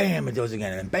clapping, and bam, it goes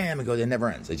again, and bam, it goes. It never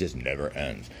ends. It just never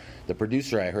ends. The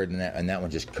producer I heard in that one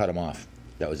just cut him off.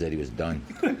 That was it. He was done.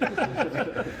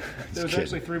 There was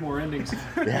actually 3 more endings.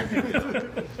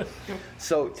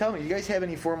 So tell me, you guys have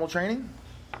any formal training?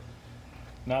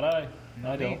 Not I.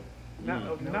 I don't.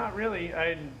 Not really.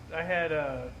 I had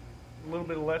a little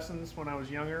bit of lessons when I was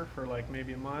younger for like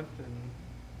maybe a month,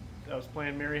 and I was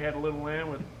playing Mary Had a Little Lamb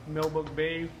with Millbrook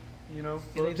Bay, you know.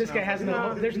 This guy has no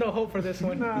hope. There's no hope for this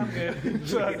one. No, I'm good.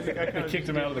 So I kinda kicked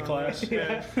him out of the class.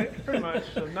 Yeah, pretty much.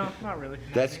 So no, not really.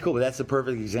 That's cool, but that's the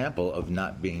perfect example of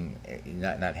not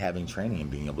having training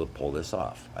and being able to pull this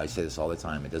off. I say this all the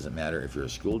time. It doesn't matter if you're a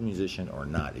schooled musician or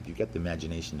not. If you've got the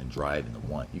imagination and drive and the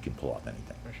want, you can pull off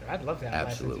anything. For sure. I'd love to have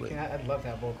Absolutely. lessons. I'd love to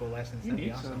have vocal lessons. You That'd be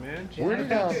need awesome. some, man. Where did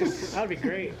That would be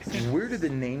great. where did the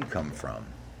name come from?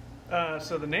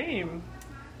 So the name,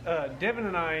 Devin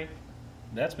and I.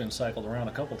 That's been cycled around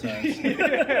a couple times.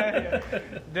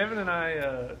 Devin and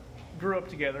I grew up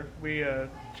together. We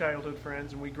childhood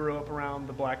friends, and we grew up around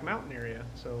the Black Mountain area.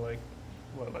 So like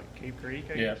Cave Creek,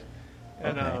 I guess.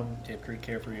 And Okay. Cave Creek,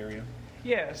 Carefree area.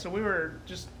 yeah, so we were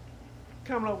just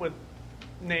coming up with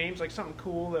names, like something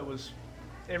cool that was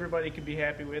everybody could be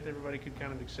happy with, everybody could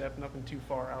kind of accept, nothing too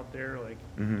far out there. Like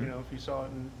you know, if you saw it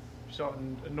in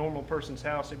a normal person's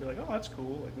house, they'd be like, oh, that's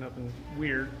cool, like nothing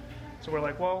weird. So we're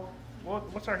like, well,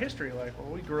 what's our history like? Well,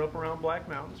 we grew up around Black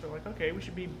Mountains. We're like, okay, we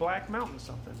should be Black Mountain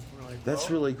something. We're like, That's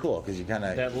well, really cool because you kind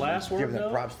of That last word, give them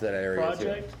though, props to that area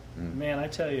project, too. man, I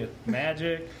tell you,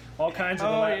 magic, all kinds of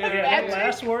Oh, yeah. that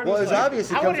last word. Well, was it's like, obvious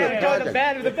it I comes would from a have joined the project.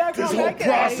 band in the background. This whole That guy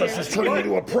process is turning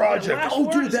into a project. last Oh,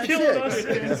 word dude, is that's killing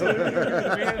it.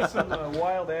 us. we had some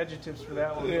wild adjectives for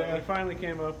that one. But Yeah. we finally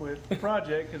came up with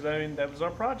project because I mean that was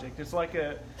our project. It's like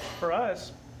for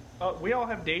us, we all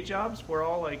have day jobs. We're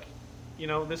all like, you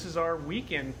know, this is our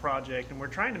weekend project, and we're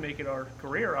trying to make it our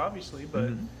career, obviously, but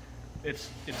it's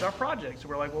our project. So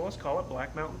we're like, well, let's call it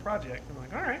Black Mountain Project. I'm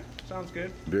like, all right, sounds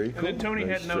good. Very And cool. then Tony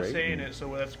Very had no straight. say in it,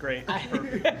 so that's great.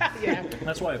 Perfect. Yeah,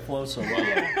 That's why it flows so well.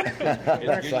 It's how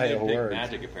it good big works.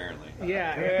 magic, apparently.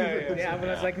 yeah. But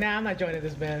I was like, nah, I'm not joining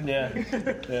this band.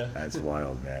 Yeah. That's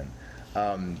wild,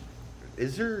 man.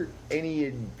 Is there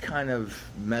any kind of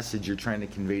message you're trying to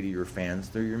convey to your fans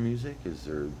through your music? Is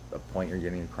there a point you're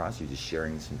getting across? You're just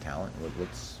sharing some talent?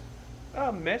 What's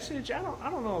A message? I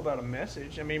don't know about a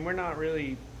message. I mean, we're not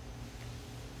really.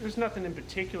 There's nothing in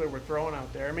particular we're throwing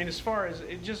out there. I mean, as far as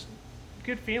it just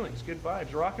good feelings, good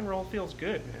vibes. Rock and roll feels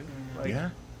good, man. Like, Yeah.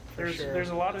 There's sure. there's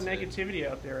a lot of negativity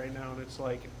out there right now, and it's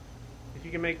like if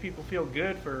you can make people feel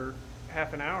good for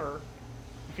half an hour,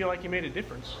 you feel like you made a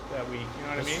difference that week. You know what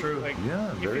I That's mean? true. Like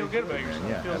Yeah, you very feel good true, about man. yourself.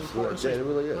 Yeah, It feels absolutely. important. Yeah, it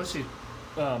really is. Unless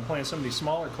you playing some of these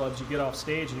smaller clubs, you get off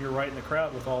stage and you're right in the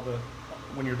crowd with all the.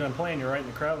 When you're done playing, you're right in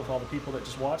the crowd with all the people that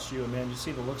just watched you, and man, you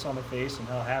see the looks on their face and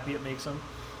how happy it makes them.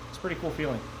 It's a pretty cool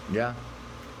feeling. Yeah.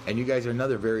 And you guys are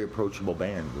another very approachable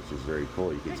band, which is very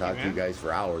cool. You can Thank talk you, to you man. guys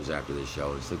for hours after the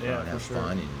show and sit Yeah, down and for have sure.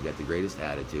 fun, and you got the greatest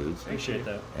attitudes. Appreciate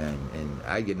that. And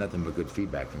I get nothing but good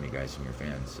feedback from you guys, from your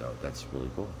fans, so that's really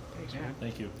cool. Thanks, Yeah. man.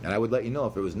 Thank you. And I would let you know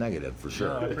if it was negative, for sure.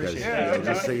 No, I because, appreciate that. you know,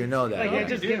 just so you know that. Like, yeah,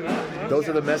 just give Those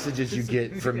are the messages you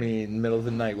get from me in the middle of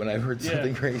the night when I heard Yeah.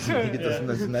 something crazy. You get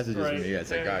those Yeah. messages Right. from me. Yeah,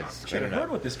 it's like, God, Should have heard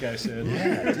what this guy said.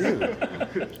 Yeah,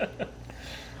 dude.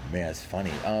 Man, it's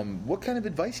funny. What kind of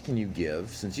advice can you give,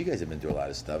 since you guys have been through a lot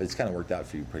of stuff? It's kind of worked out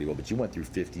for you pretty well, but you went through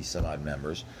 50 some odd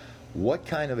members. What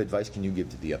kind of advice can you give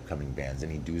to the upcoming bands?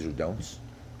 Any do's or don'ts?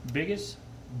 Biggest,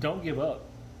 don't give up.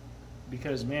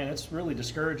 Because, man, it's really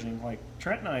discouraging. Like,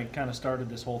 Trent and I kind of started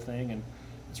this whole thing, and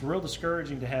it's real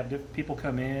discouraging to have people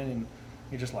come in, and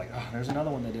you're just like, oh, there's another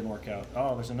one that didn't work out.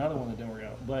 Oh, there's another one that didn't work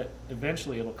out. But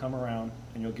eventually it'll come around,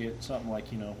 and you'll get something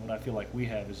like, you know, what I feel like we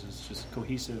have is just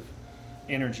cohesive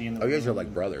energy in the Oh, you guys are room.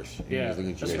 like brothers. You Yeah, guys look at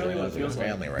you that's guys really what it as feels a like.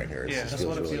 family right here. It Yeah. just That's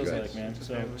what it really feels good. like, man. It's a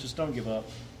So family. just don't give up.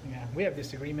 Yeah, we have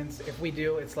disagreements. If we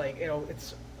do, it's like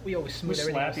we always We smooth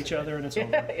everything. slap else. each other, and it's over.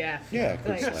 Yeah. Yeah, quick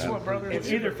Like, That's slap. what brothers It's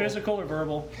do. either physical or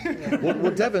verbal. Well,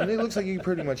 Devin, it looks like you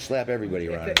pretty much slap everybody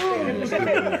around.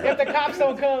 if the cops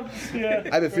don't come, Yeah.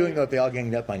 I have a feeling that if they all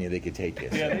ganged up on you, they could take you.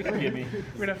 Yeah, they can get me.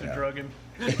 We'd have to drug him.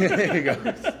 There you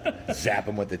go. Zap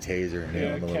them with the taser and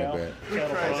nail them a little Cal. bit. We tried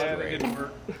that. great. It didn't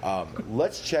work.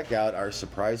 Let's check out our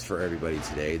surprise for everybody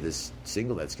today, this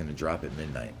single that's going to drop at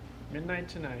midnight. Midnight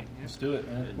tonight. Let's do it,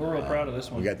 man. We're real proud of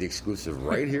this one. We got the exclusive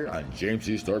right here on James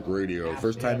C. Stark Radio.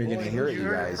 First time you're going to hear it, you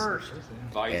guys.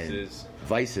 Vices.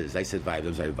 Vices. I said vibes.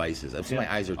 I'm sorry, vices. I'm saying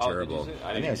my eyes are Oh, did terrible. you say- I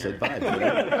I think I didn't said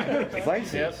hear vibes.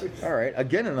 Vices. All right.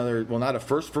 Again, another, well, not a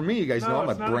first for me. You guys No, know I'm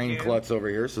it's a not brain again. klutz over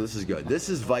here, so this is good. This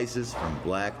is Vices from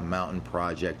Black Mountain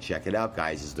Project. Check it out,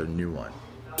 guys. It's their new one.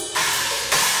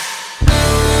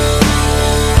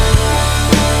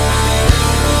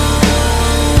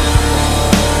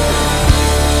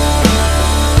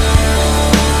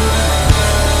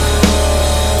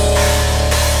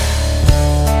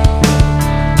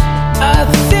 I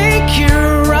think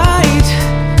you're right.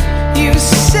 You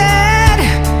said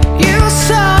you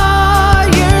saw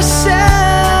yourself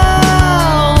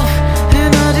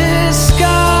in a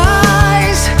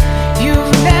disguise.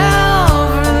 You've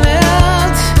never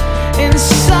lived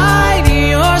inside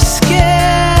your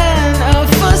skin, a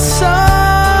facade.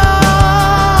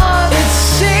 It's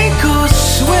sink or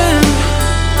swim,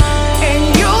 and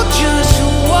you'll just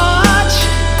watch.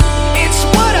 It's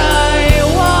what I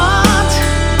want.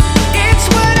 It's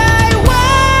what I want.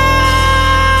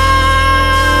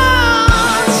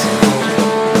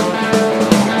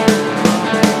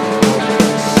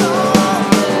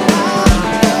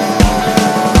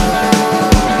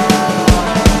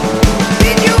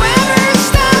 Did you ever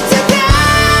stop to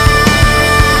die?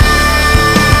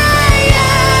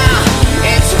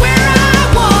 Yeah, it's where I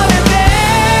wanna be.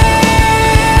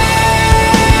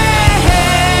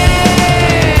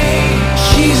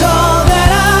 She's all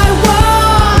that I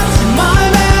want, my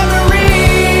memories.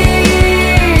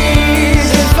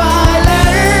 If I let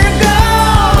her go,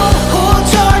 who'll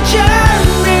torture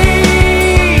me?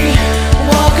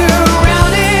 Walk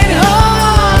around and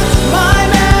haunt my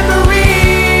memories.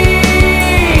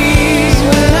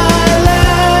 When I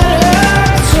let her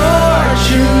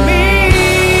torture me.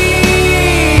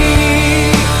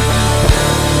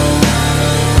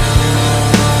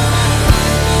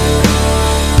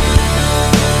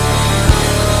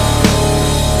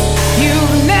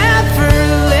 You've never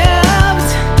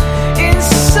lived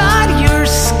inside your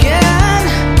skin.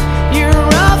 You're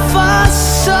a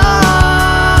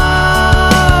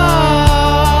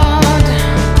facade.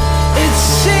 It's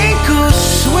sink or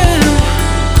swim,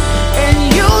 and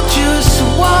you'll just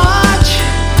watch.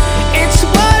 It's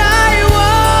what I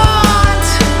want.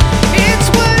 It's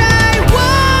what I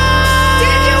want.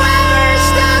 Did you ever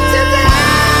stop to die?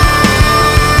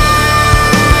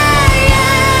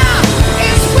 Yeah,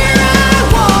 it's where I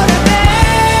wanna be.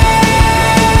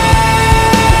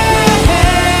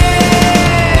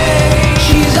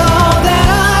 She's all that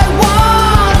I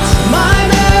want, my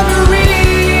memories.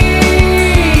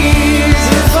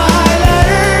 If I let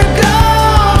her go,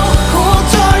 who'll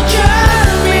torture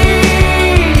me?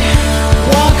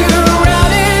 Walk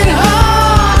around and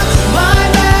haunt my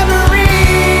memories.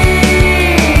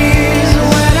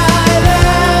 When I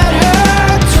let her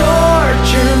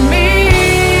torture me.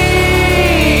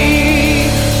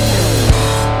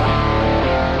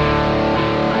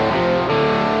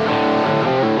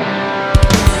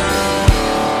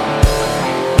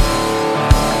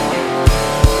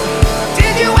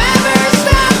 Did you ever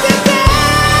stop to die?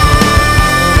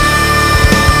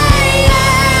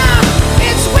 Yeah,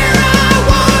 it's where I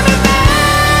wanna be.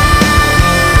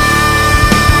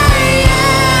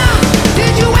 Yeah,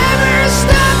 did you ever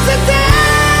stop to die?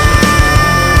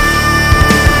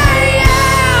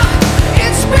 Yeah,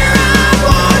 it's where I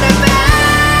wanna be.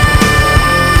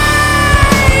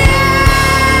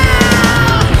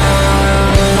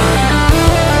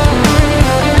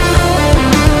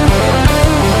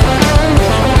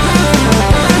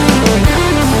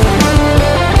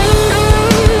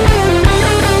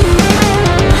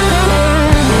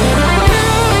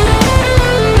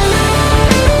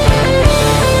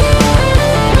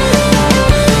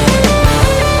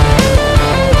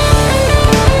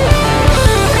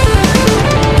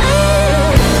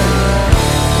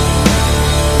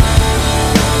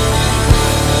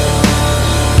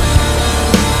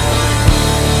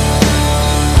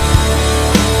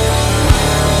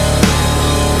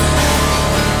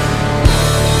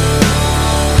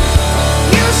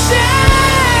 You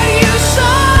said you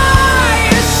saw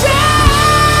yourself.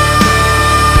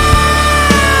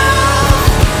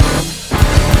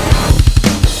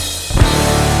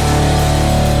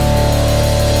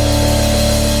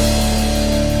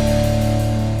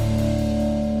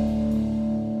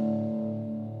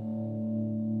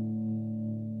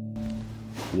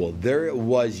 Well, there it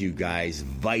was, you guys.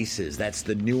 Vices. That's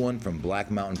the new one from Black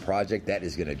Mountain Project. That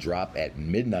is going to drop at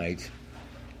midnight.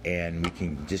 And we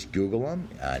can just Google them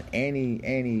on any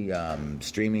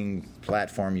streaming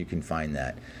platform. You can find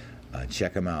that.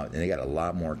 Check them out. And they got a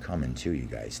lot more coming too, you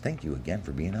guys. Thank you again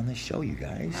for being on the show, you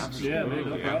guys. Yeah, man,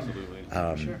 no problem.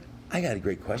 Absolutely. I got a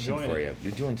great question Enjoying for it. you.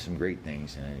 You're doing some great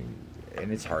things,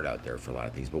 and it's hard out there for a lot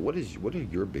of things. But what are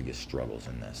your biggest struggles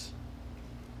in this?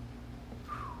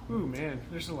 Ooh, man,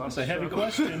 there's a lot That's of a heavy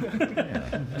struggles. question.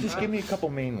 Yeah. Just give me a couple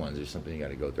main ones or something you got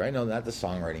to go through. I know not the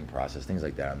songwriting process, things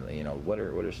like that. You know, what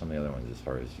are some of the other ones as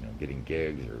far as getting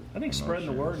gigs or? I think spreading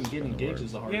the word and getting promotions, spreading the gigs word.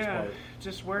 is the hardest Yeah, part.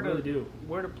 just where I to really do.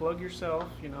 where to plug yourself.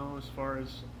 As far as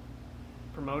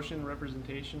promotion,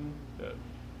 representation.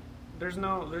 There's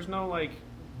no like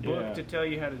book Yeah. to tell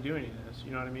you how to do any of this.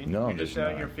 You know what I mean? No, you're just there's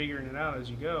out not. here figuring it out as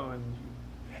you go, and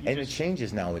you And it just,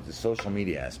 changes now with the social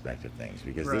media aspect of things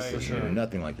because this Right, is sure.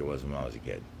 nothing like it was when I was a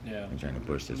kid. Yeah. I'm trying to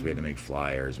push this. We had to make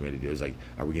flyers. We had to do. It was like,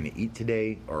 are we going to eat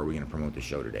today or are we going to promote the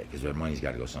show today? Because our money's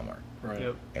got to go somewhere, Right.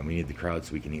 Yep. and we need the crowd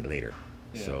so we can eat later.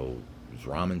 Yeah. So it's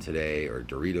ramen today or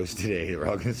Doritos today. We're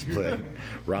all going to split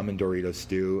ramen Dorito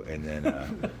stew, and then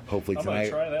hopefully I'm gonna tonight.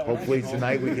 try that when I Hopefully get home.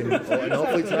 tonight we can. And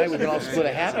hopefully tonight we can all split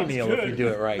a Happy Sounds Meal if good. you do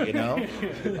it right.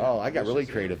 Oh, I got really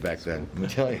creative back then. Let me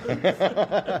tell you,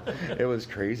 it was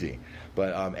crazy.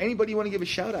 But anybody you want to give a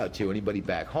shout out to? Anybody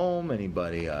back home?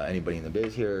 Anybody in the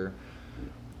biz here?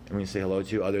 I'm going to say hello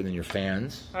to other than your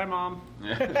fans. Hi, Mom.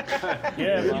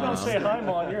 Yeah, if you don't say hi,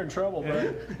 Mom, you're in trouble,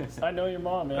 bro. I know your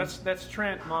mom, man. That's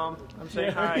Trent, Mom. I'm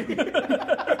saying hi.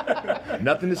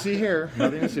 Nothing to see here.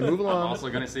 Nothing to see. Move I'm along. also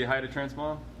going to say hi to Trent's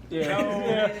mom.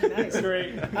 yeah. Nice.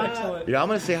 Great. Excellent. Yeah, I'm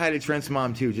going to say hi to Trent's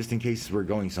mom too, just in case we're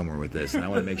going somewhere with this, and I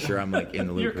want to make sure I'm like in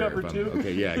the loop You're here. covered, If I'm- too.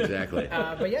 Okay, yeah, exactly.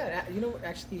 But yeah,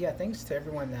 actually, thanks to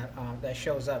everyone that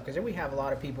shows up, because we have a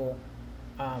lot of people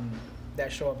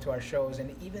that show up to our shows,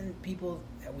 and even people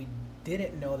that we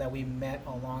didn't know that we met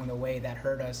along the way that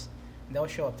heard us, they'll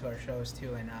show up to our shows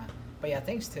too. And but yeah,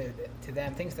 thanks to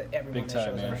them, thanks to everyone Big that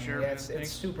time, shows man. up. For sure, yeah, man. it's Thanks.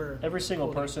 super. Every single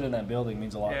cool. person in that building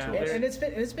means a lot Yeah, to us. And it's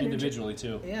been Individually,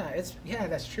 too. Yeah,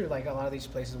 that's true. Like a lot of these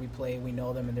places we play, we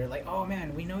know them, and they're like, "Oh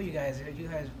man, we know you guys. You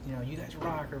guys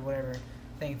rock," or whatever.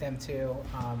 Thank them too.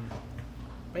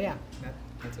 But yeah,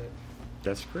 that's it.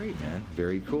 That's great, man.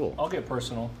 Very cool. I'll get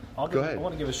personal. Go ahead. I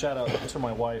want to give a shout out to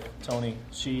my wife, Tony.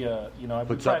 She, I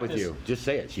Puts up with you. Just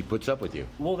say it. She puts up with you.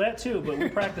 Well, that too, but we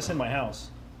practice in my house.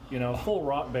 Full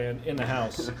rock band in the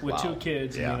house with Wow. 2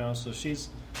 kids. Yeah. So she's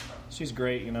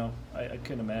great. I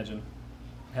couldn't imagine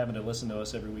having to listen to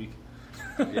us every week.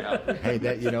 Yeah, Hey,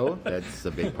 that's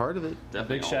a big part of it.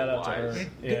 definitely. Big shout out to her. Wives.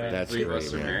 Yeah. That's Three of great,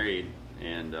 us are man. married,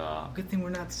 and Good thing we're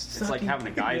not it's sucking. like having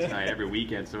a guys' night every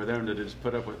weekend. So for them to just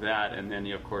put up with that, and then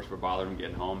of course we're bothering them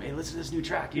getting home. Hey, listen to this new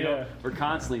track. You know, Yeah. we're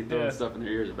constantly throwing Yeah. stuff in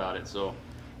their ears about it. So,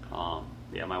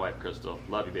 yeah, my wife Crystal,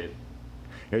 love you, babe.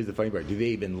 Here's the funny part. Do they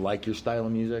even like your style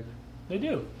of music? They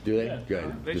do. Do they? Yeah.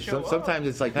 Good. They 'Cause show up. sometimes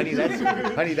it's like, honey,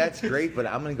 that's great, but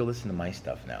I'm going to go listen to my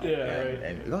stuff now. Yeah, and,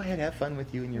 right. and go ahead, have fun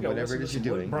with you and your Go whatever it listen is to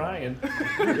you're some doing. Brian.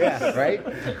 Yeah, right?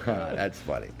 That's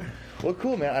funny. Well,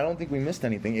 cool, man. I don't think we missed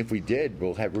anything. If we did,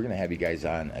 we're going to have you guys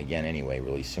on again anyway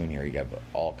really soon here. You have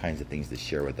all kinds of things to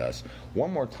share with us.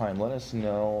 One more time, let us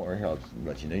know, or here, I'll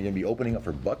let you know, you're going to be opening up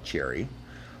for Buck Cherry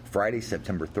Friday,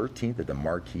 September 13th at the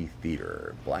Marquee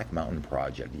Theater, Black Mountain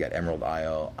Project. You got Emerald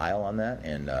Isle on that,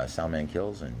 and Soundman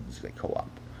Kills, and it's got Co-op.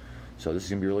 So this is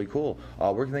going to be really cool.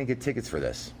 Where can they get tickets for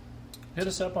this? Hit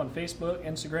us up on Facebook,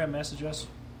 Instagram, message us.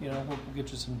 We'll get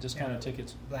you some discounted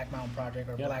tickets. Black Mountain Project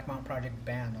or Yep. Black Mountain Project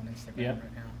Band on Instagram Yep.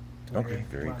 right now. Twitter, Okay,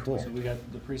 very we're on cool. Twitter. So we got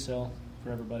the pre-sale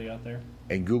for everybody out there.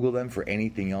 And Google them for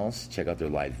anything else. Check out their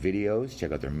live videos.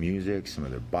 Check out their music, some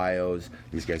of their bios.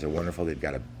 These guys are wonderful. They've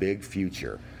got a big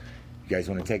future. You guys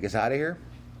want to take us out of here?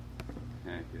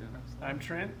 Heck yeah. I'm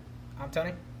Trent. I'm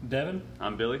Tony. Devin?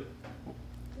 I'm Billy.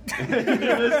 You're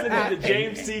listening to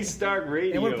James C. Stark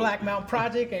Radio. And we're Black Mountain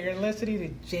Project, and you're listening to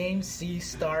James C.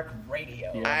 Stark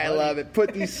Radio. Yeah. I love it.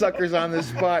 Put these suckers on the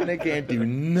spot and they can't do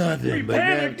nothing. But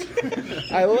man,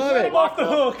 I love it. Off the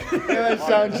hook! Yeah, that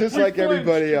sounds just like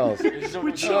everybody else.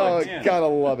 We Oh, gotta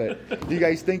love it. You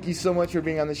guys, thank you so much for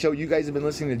being on the show. You guys have been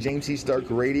listening to James C. Stark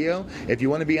Radio. If you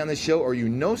want to be on the show, or you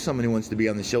know someone who wants to be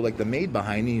on the show, like the maid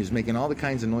behind me who's making all the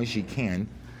kinds of noise she can.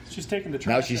 She's taking the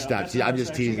trash Now she out. stopped. That's I'm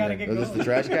just teasing her. gotta get Is this going. the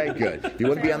trash guy? Good. If you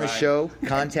want to be on the Right. show,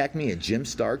 contact me at Jim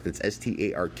Stark. That's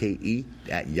STARKE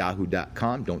at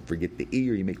yahoo.com. Don't forget the E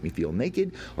or you make me feel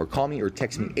naked. Or call me or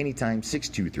text me anytime,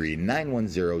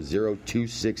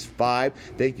 623-910-0265.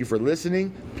 Thank you for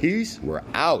listening. Peace. We're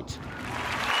out.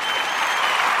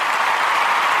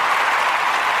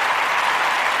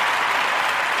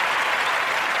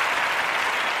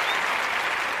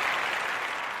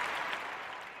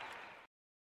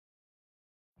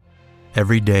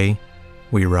 Every day,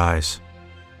 we rise,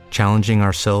 challenging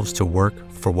ourselves to work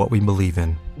for what we believe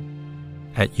in.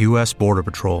 At U.S. Border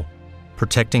Patrol,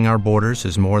 Protecting our borders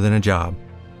is more than a job.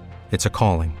 It's a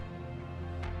calling.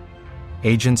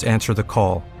 Agents answer the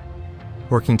call,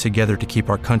 working together to keep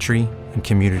our country and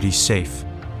communities safe.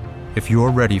 If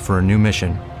you're ready for a new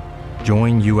mission,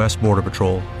 join U.S. Border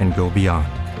Patrol and go beyond.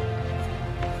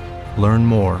 Learn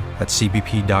more at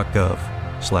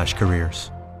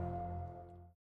cbp.gov/careers.